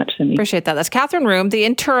you very much, Cindy. Appreciate that. That's Catherine Room, the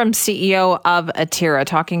interim CEO of Atira,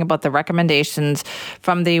 talking about the recommendations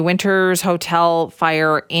from the Winters Hotel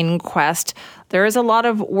fire inquest. There is a lot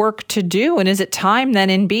of work to do. And is it time then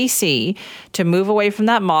in BC to move away from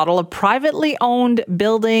that model of privately owned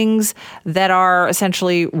buildings that are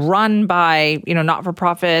essentially run by,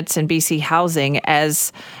 not-for-profits and BC Housing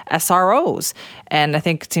as SROs? And I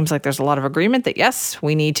think it seems like there's a lot of agreement that, yes,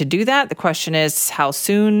 we need to do that. The question is how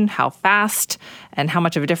soon, how fast, and how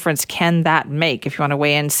much of a difference can that make? If you want to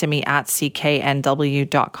weigh in, Simi at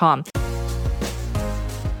cknw.com.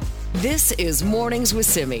 This is Mornings with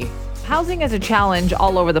Simi. Housing is a challenge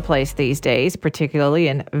all over the place these days, particularly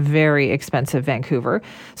in very expensive Vancouver.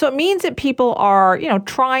 So it means that people are,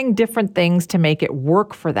 trying different things to make it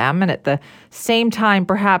work for them, and at the same time,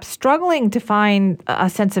 perhaps struggling to find a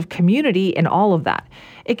sense of community in all of that.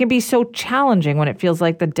 It can be so challenging when it feels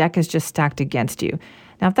like the deck is just stacked against you.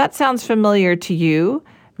 Now, if that sounds familiar to you,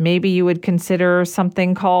 maybe you would consider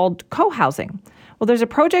something called co-housing. Well, there's a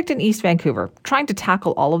project in East Vancouver trying to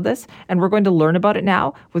tackle all of this, and we're going to learn about it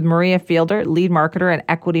now with Maria Fielder, lead marketer and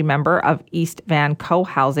equity member of East Van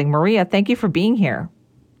Co-housing. Maria, thank you for being here.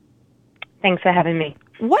 Thanks for having me.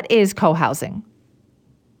 What is co-housing?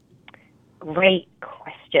 Great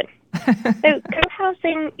question. So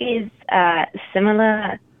co-housing is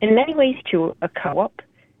similar in many ways to a co-op.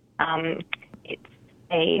 It's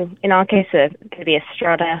in our case, going to be a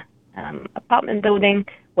strata apartment building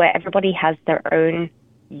where everybody has their own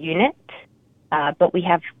unit, but we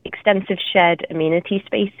have extensive shared amenity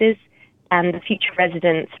spaces, and the future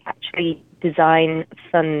residents actually design,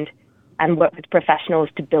 fund, and work with professionals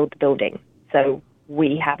to build the building. So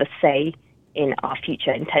we have a say in our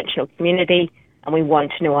future intentional community, and we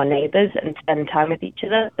want to know our neighbours and spend time with each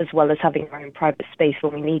other, as well as having our own private space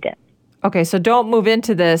when we need it. Okay, so don't move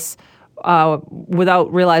into this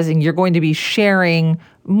without realizing you're going to be sharing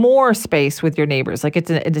more space with your neighbors. Like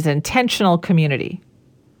it's an intentional community.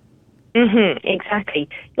 Exactly.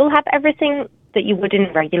 You'll have everything that you would in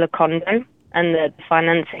a regular condo, and the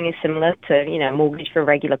financing is similar to, a mortgage for a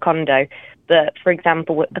regular condo. But, for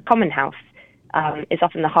example, a common house is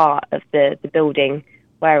often the heart of the building,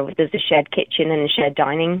 where there's a shared kitchen and a shared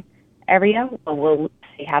dining area. Or we'll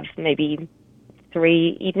have maybe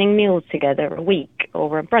 3 evening meals together a week,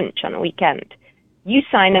 or a brunch on a weekend. You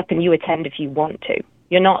sign up and you attend if you want to.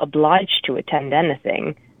 You're not obliged to attend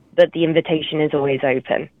anything, but the invitation is always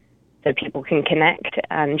open, so people can connect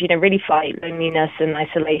and, really fight loneliness and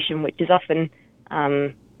isolation, which is often,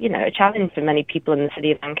 a challenge for many people in the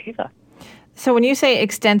city of Vancouver. So when you say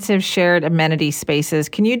extensive shared amenity spaces,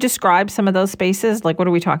 can you describe some of those spaces? Like, what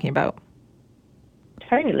are we talking about?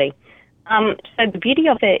 Totally. So the beauty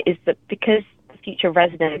of it is that because the future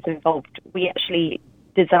residents involved, we actually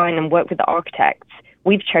design and work with the architects.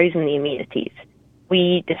 We've chosen the amenities.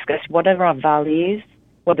 We discuss what are our values,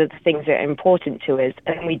 what are the things that are important to us,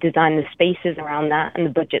 and we design the spaces around that and the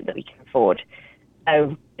budget that we can afford.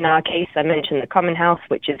 So in our case, I mentioned the common house,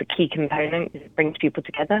 which is a key component because it brings people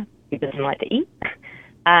together. Who doesn't like to eat?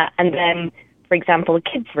 And then, for example, a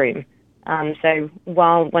kids' room. So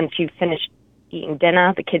once you've finished eating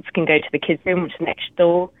dinner, the kids can go to the kids' room, which is next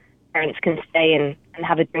door. Parents can stay and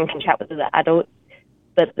have a drink and chat with the adults,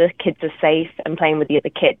 but the kids are safe and playing with the other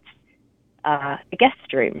kids. A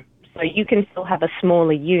guest room. So you can still have a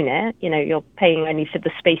smaller unit. You're paying only for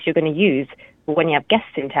the space you're going to use. But when you have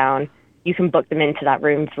guests in town, you can book them into that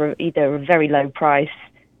room for either a very low price,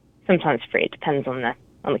 sometimes free. It depends on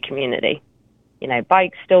the community.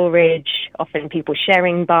 Bike storage, often people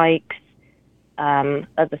sharing bikes,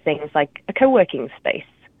 other things like a co-working space.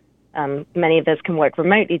 Many of us can work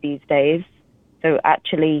remotely these days. So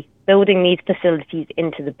actually building these facilities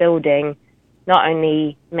into the building not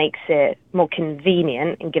only makes it more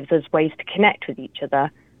convenient and gives us ways to connect with each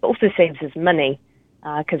other, but also saves us money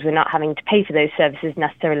because we're not having to pay for those services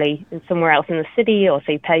necessarily in somewhere else in the city, or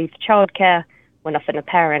say pay for childcare when often a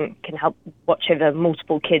parent can help watch over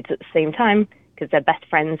multiple kids at the same time because their best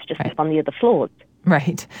friends just live on the other floors.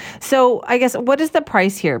 Right. So I guess what is the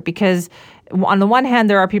price here? Because on the one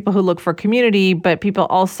hand, there are people who look for community, but people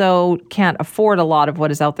also can't afford a lot of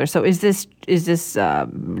what is out there. So is this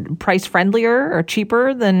price friendlier or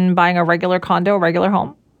cheaper than buying a regular condo, a regular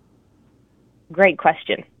home? Great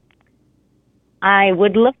question. I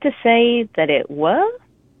would love to say that it were.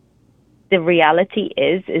 The reality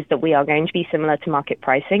is that we are going to be similar to market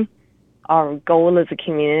pricing. Our goal as a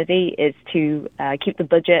community is to keep the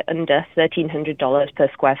budget under $1,300 per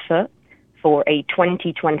square foot for a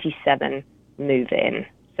 2027 move-in.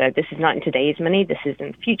 So this is not in today's money. This is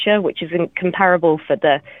in the future, which is comparable for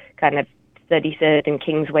the kind of 33rd and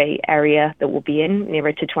Kingsway area that we'll be in,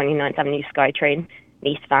 nearer to 29th Avenue SkyTrain in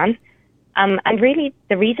East Van. And really,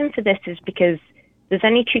 the reason for this is because there's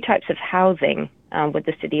only 2 types of housing with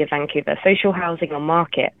the city of Vancouver, social housing or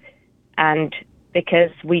market. And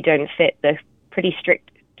because we don't fit the pretty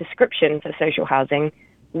strict description for social housing,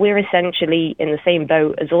 we're essentially in the same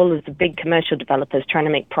boat as all of the big commercial developers trying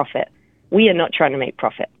to make profit. We are not trying to make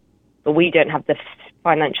profit, but we don't have the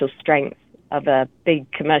financial strength of a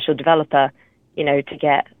big commercial developer, to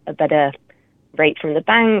get a better rate from the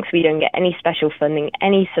banks. We don't get any special funding,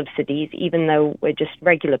 any subsidies, even though we're just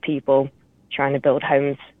regular people trying to build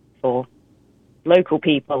homes for local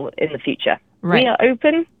people in the future. Right. We are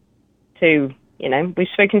open to, we've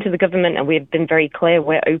spoken to the government and we've been very clear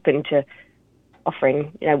we're open to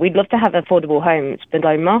offering, we'd love to have affordable homes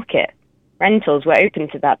below market rentals. We're open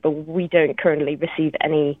to that, but we don't currently receive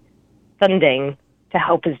any funding to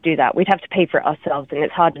help us do that. We'd have to pay for it ourselves, and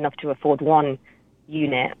it's hard enough to afford one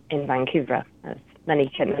unit in Vancouver, as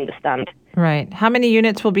many can understand. Right. How many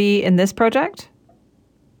units will be in this project?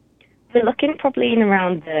 We're looking probably in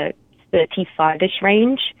around the 35-ish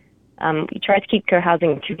range. We try to keep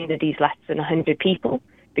co-housing communities less than 100 people,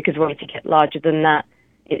 because once you get larger than that,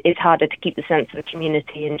 it's harder to keep the sense of a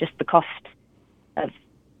community, and just the cost of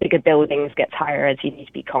bigger buildings gets higher as you need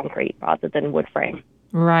to be concrete rather than wood frame.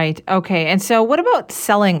 Right. Okay. And so what about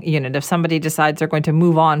selling a unit if somebody decides they're going to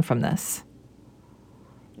move on from this?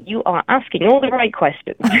 You are asking all the right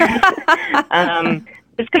questions.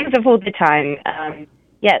 This comes up all the time.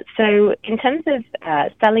 So in terms of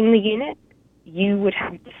selling the unit, you would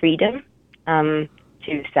have the freedom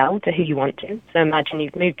to sell to who you want to. So imagine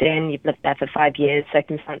you've moved in, you've lived there for 5 years,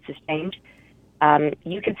 circumstances change.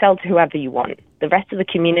 You can sell to whoever you want. The rest of the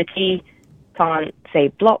community can't, say,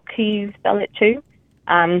 block who you sell it to.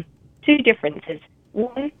 2 differences.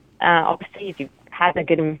 One, obviously, if you've had a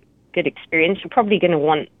good good experience, you're probably going to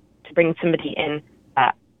want to bring somebody in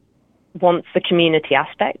that wants the community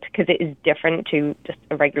aspect, because it is different to just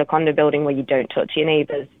a regular condo building where you don't touch your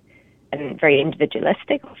neighbours and very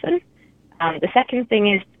individualistic often. The second thing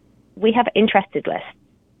is we have interested lists.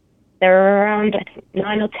 There are around, I think,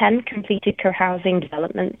 9 or 10 completed co-housing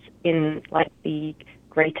developments in like the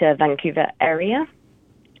greater Vancouver area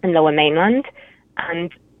and Lower Mainland,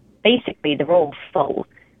 and basically they're all full,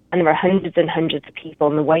 and there are hundreds and hundreds of people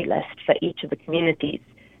on the wait list for each of the communities.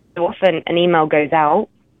 So often an email goes out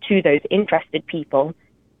to those interested people,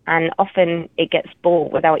 and often it gets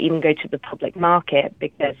bought without even going to the public market,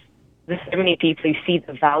 because there's so many people who see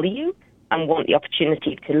the value and want the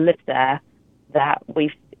opportunity to live there that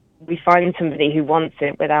we find somebody who wants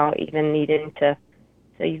it without even needing to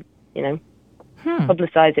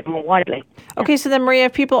publicize it more widely. Okay, so then, Maria,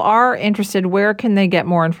 if people are interested, where can they get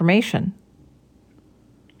more information?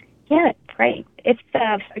 Yeah, great. If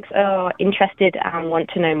folks are interested and want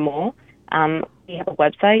to know more, we have a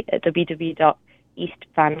website at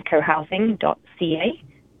www.eastvancohousing.ca.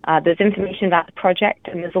 There's information about the project,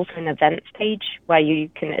 and there's also an events page where you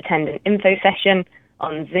can attend an info session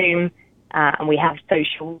on Zoom, and we have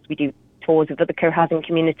socials. We do tours of other co-housing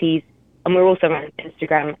communities, and we're also on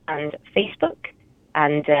Instagram and Facebook.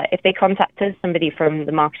 And if they contact us, somebody from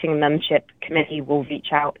the Marketing and Membership Committee will reach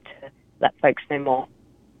out to let folks know more.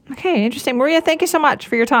 Okay, interesting. Maria, thank you so much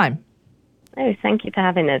for your time. Oh, thank you for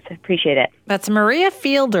having us. I appreciate it. That's Maria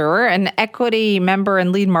Fielder, an equity member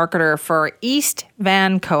and lead marketer for East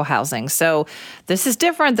Van Co-housing. So this is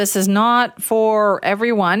different. This is not for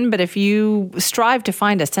everyone, but if you strive to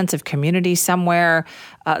find a sense of community somewhere,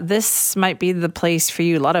 this might be the place for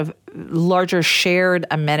you. A lot of larger shared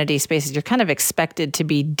amenity spaces. You're kind of expected to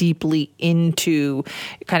be deeply into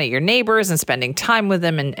kind of your neighbors and spending time with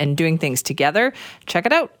them and doing things together. Check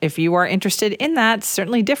it out if you are interested in that. It's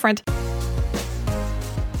certainly different.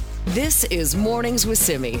 This is Mornings with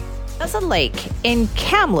Simi. Does a lake in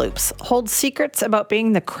Kamloops hold secrets about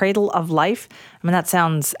being the cradle of life? I mean, that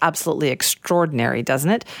sounds absolutely extraordinary, doesn't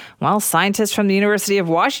it? Well, scientists from the University of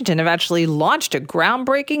Washington have actually launched a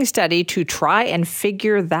groundbreaking study to try and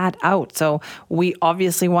figure that out. So we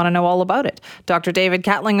obviously want to know all about it. Dr. David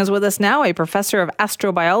Catling is with us now, a professor of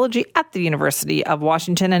astrobiology at the University of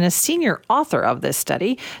Washington and a senior author of this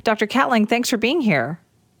study. Dr. Catling, thanks for being here.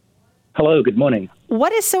 Hello, good morning.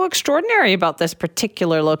 What is so extraordinary about this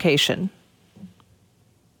particular location?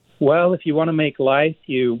 Well, if you want to make life,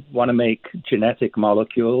 you want to make genetic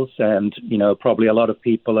molecules. And, probably a lot of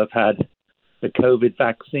people have had the COVID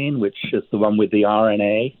vaccine, which is the one with the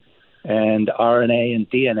RNA. And RNA and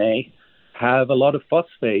DNA have a lot of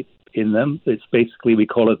phosphate in them. It's basically, we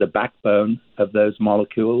call it the backbone of those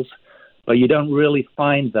molecules. But you don't really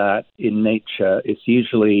find that in nature. It's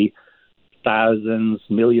usually thousands,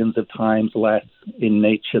 millions of times less in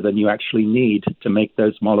nature than you actually need to make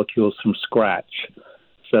those molecules from scratch.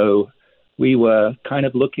 So we were kind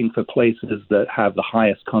of looking for places that have the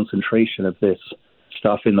highest concentration of this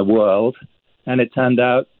stuff in the world. And it turned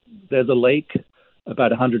out there's a lake about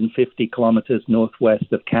 150 kilometers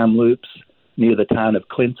northwest of Kamloops near the town of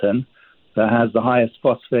Clinton that has the highest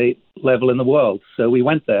phosphate level in the world. So we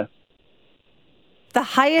went there. The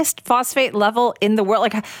highest phosphate level in the world?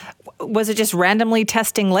 Like, was it just randomly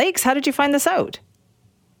testing lakes? How did you find this out?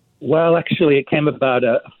 Well, actually, it came about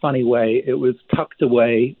a funny way. It was tucked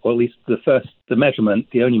away, or at least the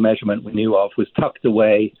only measurement we knew of was tucked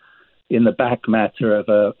away in the back matter of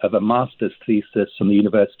a master's thesis from the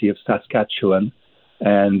University of Saskatchewan.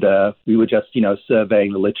 And we were just,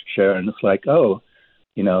 surveying the literature, and it's like, a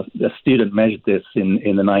student measured this in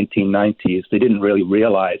the 1990s. They didn't really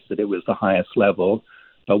realize that it was the highest level,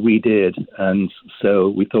 but we did. And so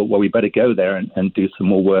we thought, well, we better go there and do some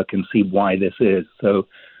more work and see why this is. So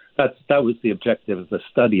that was the objective of the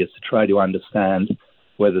study, is to try to understand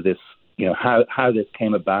whether this, how this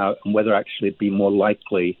came about and whether actually it'd be more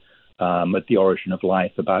likely at the origin of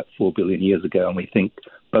life about 4 billion years ago. And we think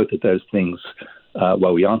both of those things,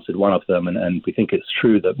 we answered one of them, and we think it's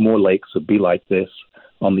true that more lakes would be like this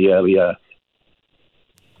on the early Earth.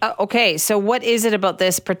 Okay, so what is it about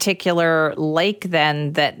this particular lake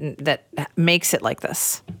then that makes it like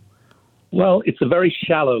this? Well, it's a very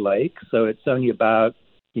shallow lake, so it's only about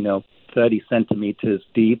 30 centimeters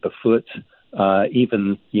deep, a foot,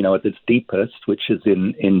 even at its deepest, which is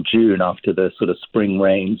in June after the sort of spring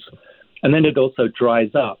rains. And then it also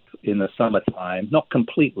dries up in the summertime, not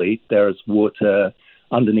completely. There's water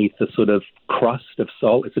underneath the sort of crust of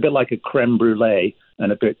salt. It's a bit like a creme brulee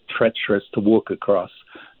and a bit treacherous to walk across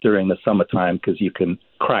during the summertime because you can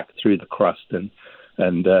crack through the crust and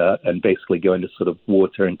basically go into sort of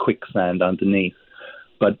water and quicksand underneath.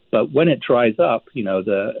 But when it dries up,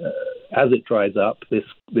 as it dries up,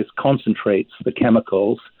 this concentrates the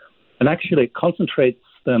chemicals, and actually it concentrates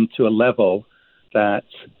them to a level that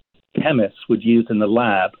chemists would use in the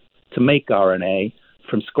lab to make RNA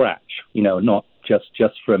from scratch. Not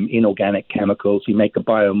just from inorganic chemicals. You make a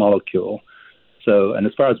biomolecule. So, and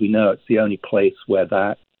as far as we know, it's the only place where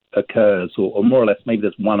that occurs, or more or less, maybe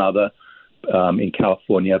there's one other in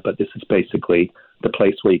California, but this is basically the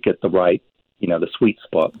place where you get the right, the sweet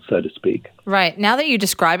spot, so to speak. Right. Now that you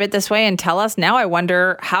describe it this way and tell us, now I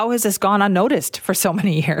wonder, how has this gone unnoticed for so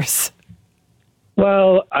many years?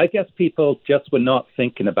 Well, I guess people just were not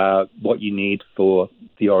thinking about what you need for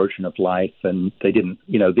the origin of life, and they didn't,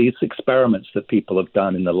 these experiments that people have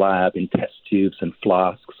done in the lab in test tubes and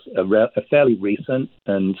flasks are fairly recent,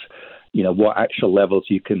 and, what actual levels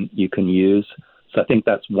you can use. So I think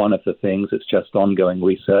that's one of the things. It's just ongoing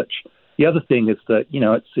research. The other thing is that,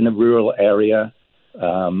 it's in a rural area,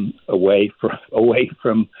 away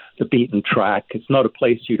from the beaten track. It's not a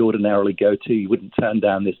place you'd ordinarily go to. You wouldn't turn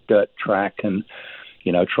down this dirt track and,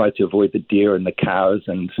 try to avoid the deer and the cows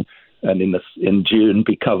and in June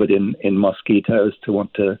be covered in mosquitoes to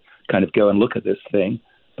want to kind of go and look at this thing.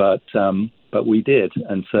 But we did.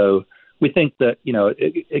 And so we think that,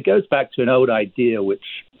 it goes back to an old idea, which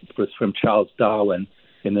was from Charles Darwin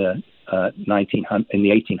in the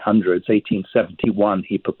 1800s, 1871.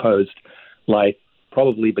 He proposed life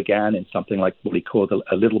probably began in something like what he called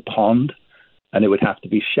a little pond, and it would have to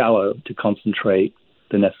be shallow to concentrate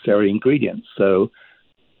the necessary ingredients. So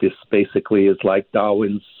this basically is like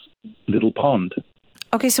Darwin's little pond.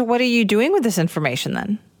 Okay, so what are you doing with this information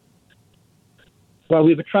then? Well,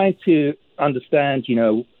 we were trying to understand,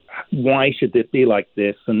 why should it be like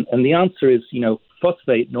this? And the answer is,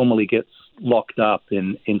 phosphate normally gets locked up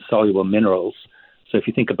in insoluble minerals. So if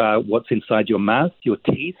you think about what's inside your mouth, your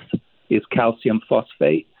teeth is calcium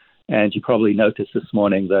phosphate. And you probably noticed this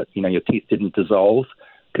morning that, your teeth didn't dissolve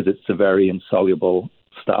because it's a very insoluble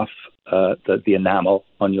stuff, the enamel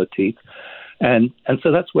on your teeth. And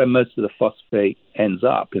so that's where most of the phosphate ends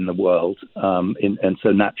up in the world. And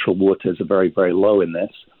so natural waters are very, very low in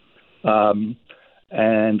this.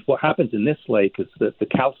 And what happens in this lake is that the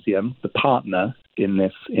calcium, the partner in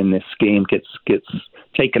this scheme, gets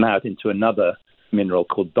taken out into another mineral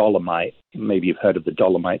called dolomite. Maybe you've heard of the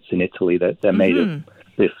dolomites in Italy. They're made of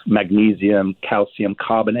this magnesium, calcium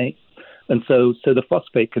carbonate. And so the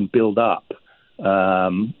phosphate can build up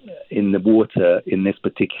in the water in this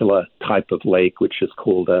particular type of lake, which is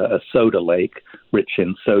called a soda lake, rich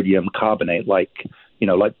in sodium carbonate, like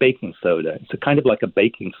baking soda. It's a kind of like a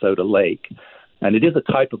baking soda lake. And it is a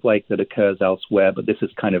type of lake that occurs elsewhere, but this is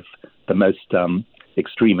kind of the most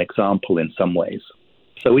extreme example in some ways.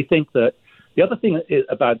 So we think that the other thing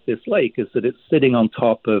about this lake is that it's sitting on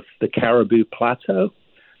top of the Caribou Plateau.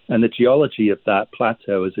 And the geology of that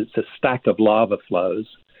plateau is it's a stack of lava flows.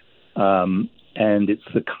 And it's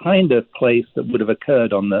the kind of place that would have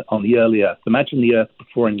occurred on the early Earth. Imagine the Earth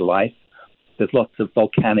before any life. There's lots of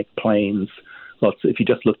volcanic plains. If you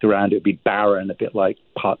just looked around, it would be barren, a bit like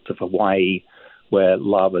parts of Hawaii, where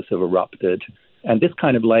lavas have erupted. And this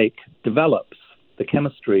kind of lake develops, the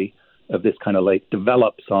chemistry of this kind of lake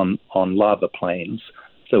develops on lava plains.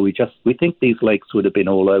 So we think these lakes would have been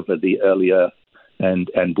all over the early Earth and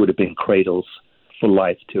would have been cradles for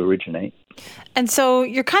life to originate. And so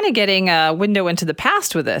you're kind of getting a window into the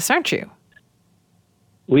past with this, aren't you?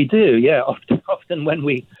 We do, yeah. Often when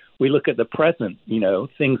we look at the present,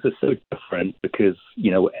 things are so different because,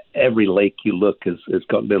 every lake you look has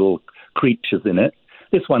got little creatures in it.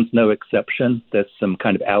 This one's no exception. There's some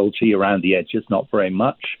kind of algae around the edges, not very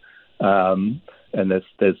much. And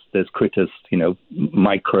there's critters,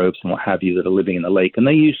 microbes and what have you that are living in the lake. And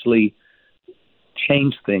they usually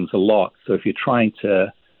change things a lot. So if you're trying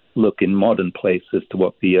to look in modern places to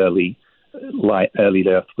what the early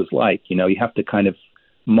Earth was like, you have to kind of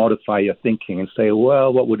modify your thinking and say,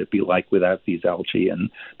 well, what would it be like without these algae?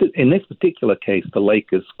 And in this particular case, the lake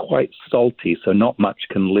is quite salty, so not much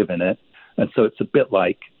can live in it. And so it's a bit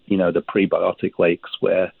like, the prebiotic lakes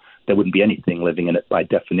where there wouldn't be anything living in it by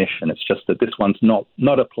definition. It's just that this one's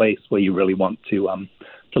not a place where you really want to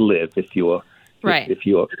live if you're right. If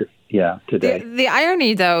you're today. The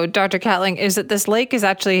irony, though, Dr. Catling, is that this lake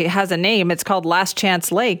has a name. It's called Last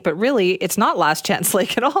Chance Lake, but really it's not Last Chance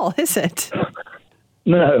Lake at all, is it?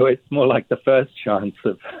 No, it's more like the first chance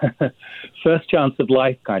of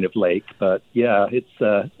life kind of lake. But yeah,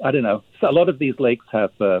 it's I don't know. So a lot of these lakes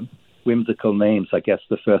have whimsical names. I guess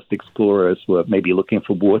the first explorers were maybe looking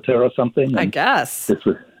for water or something. I guess this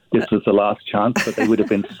was the last chance, but they would have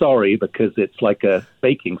been sorry because it's like a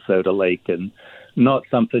baking soda lake, and not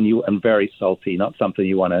something and very salty, not something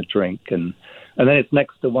you want to drink. And then it's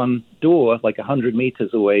next to one door, like 100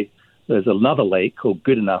 meters away. There's another lake called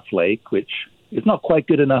Good Enough Lake, which is not quite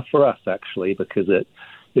good enough for us, actually, because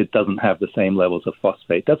it doesn't have the same levels of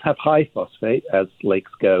phosphate. It does have high phosphate as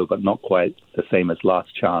lakes go, but not quite the same as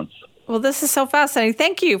Last Chance. Well, this is so fascinating.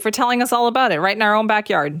 Thank you for telling us all about it right in our own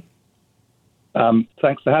backyard.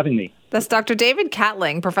 Thanks for having me. That's Dr. David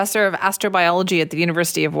Catling, professor of astrobiology at the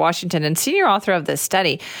University of Washington and senior author of this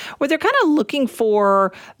study, where they're kind of looking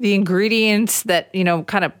for the ingredients that,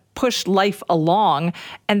 kind of push life along.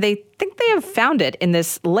 And they think they have found it in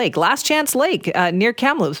this lake, Last Chance Lake, near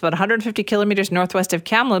Kamloops, about 150 kilometers northwest of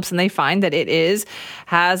Kamloops. And they find that it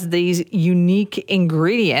has these unique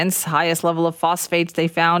ingredients, highest level of phosphates they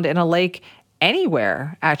found in a lake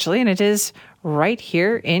anywhere, actually. And it is right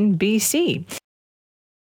here in BC.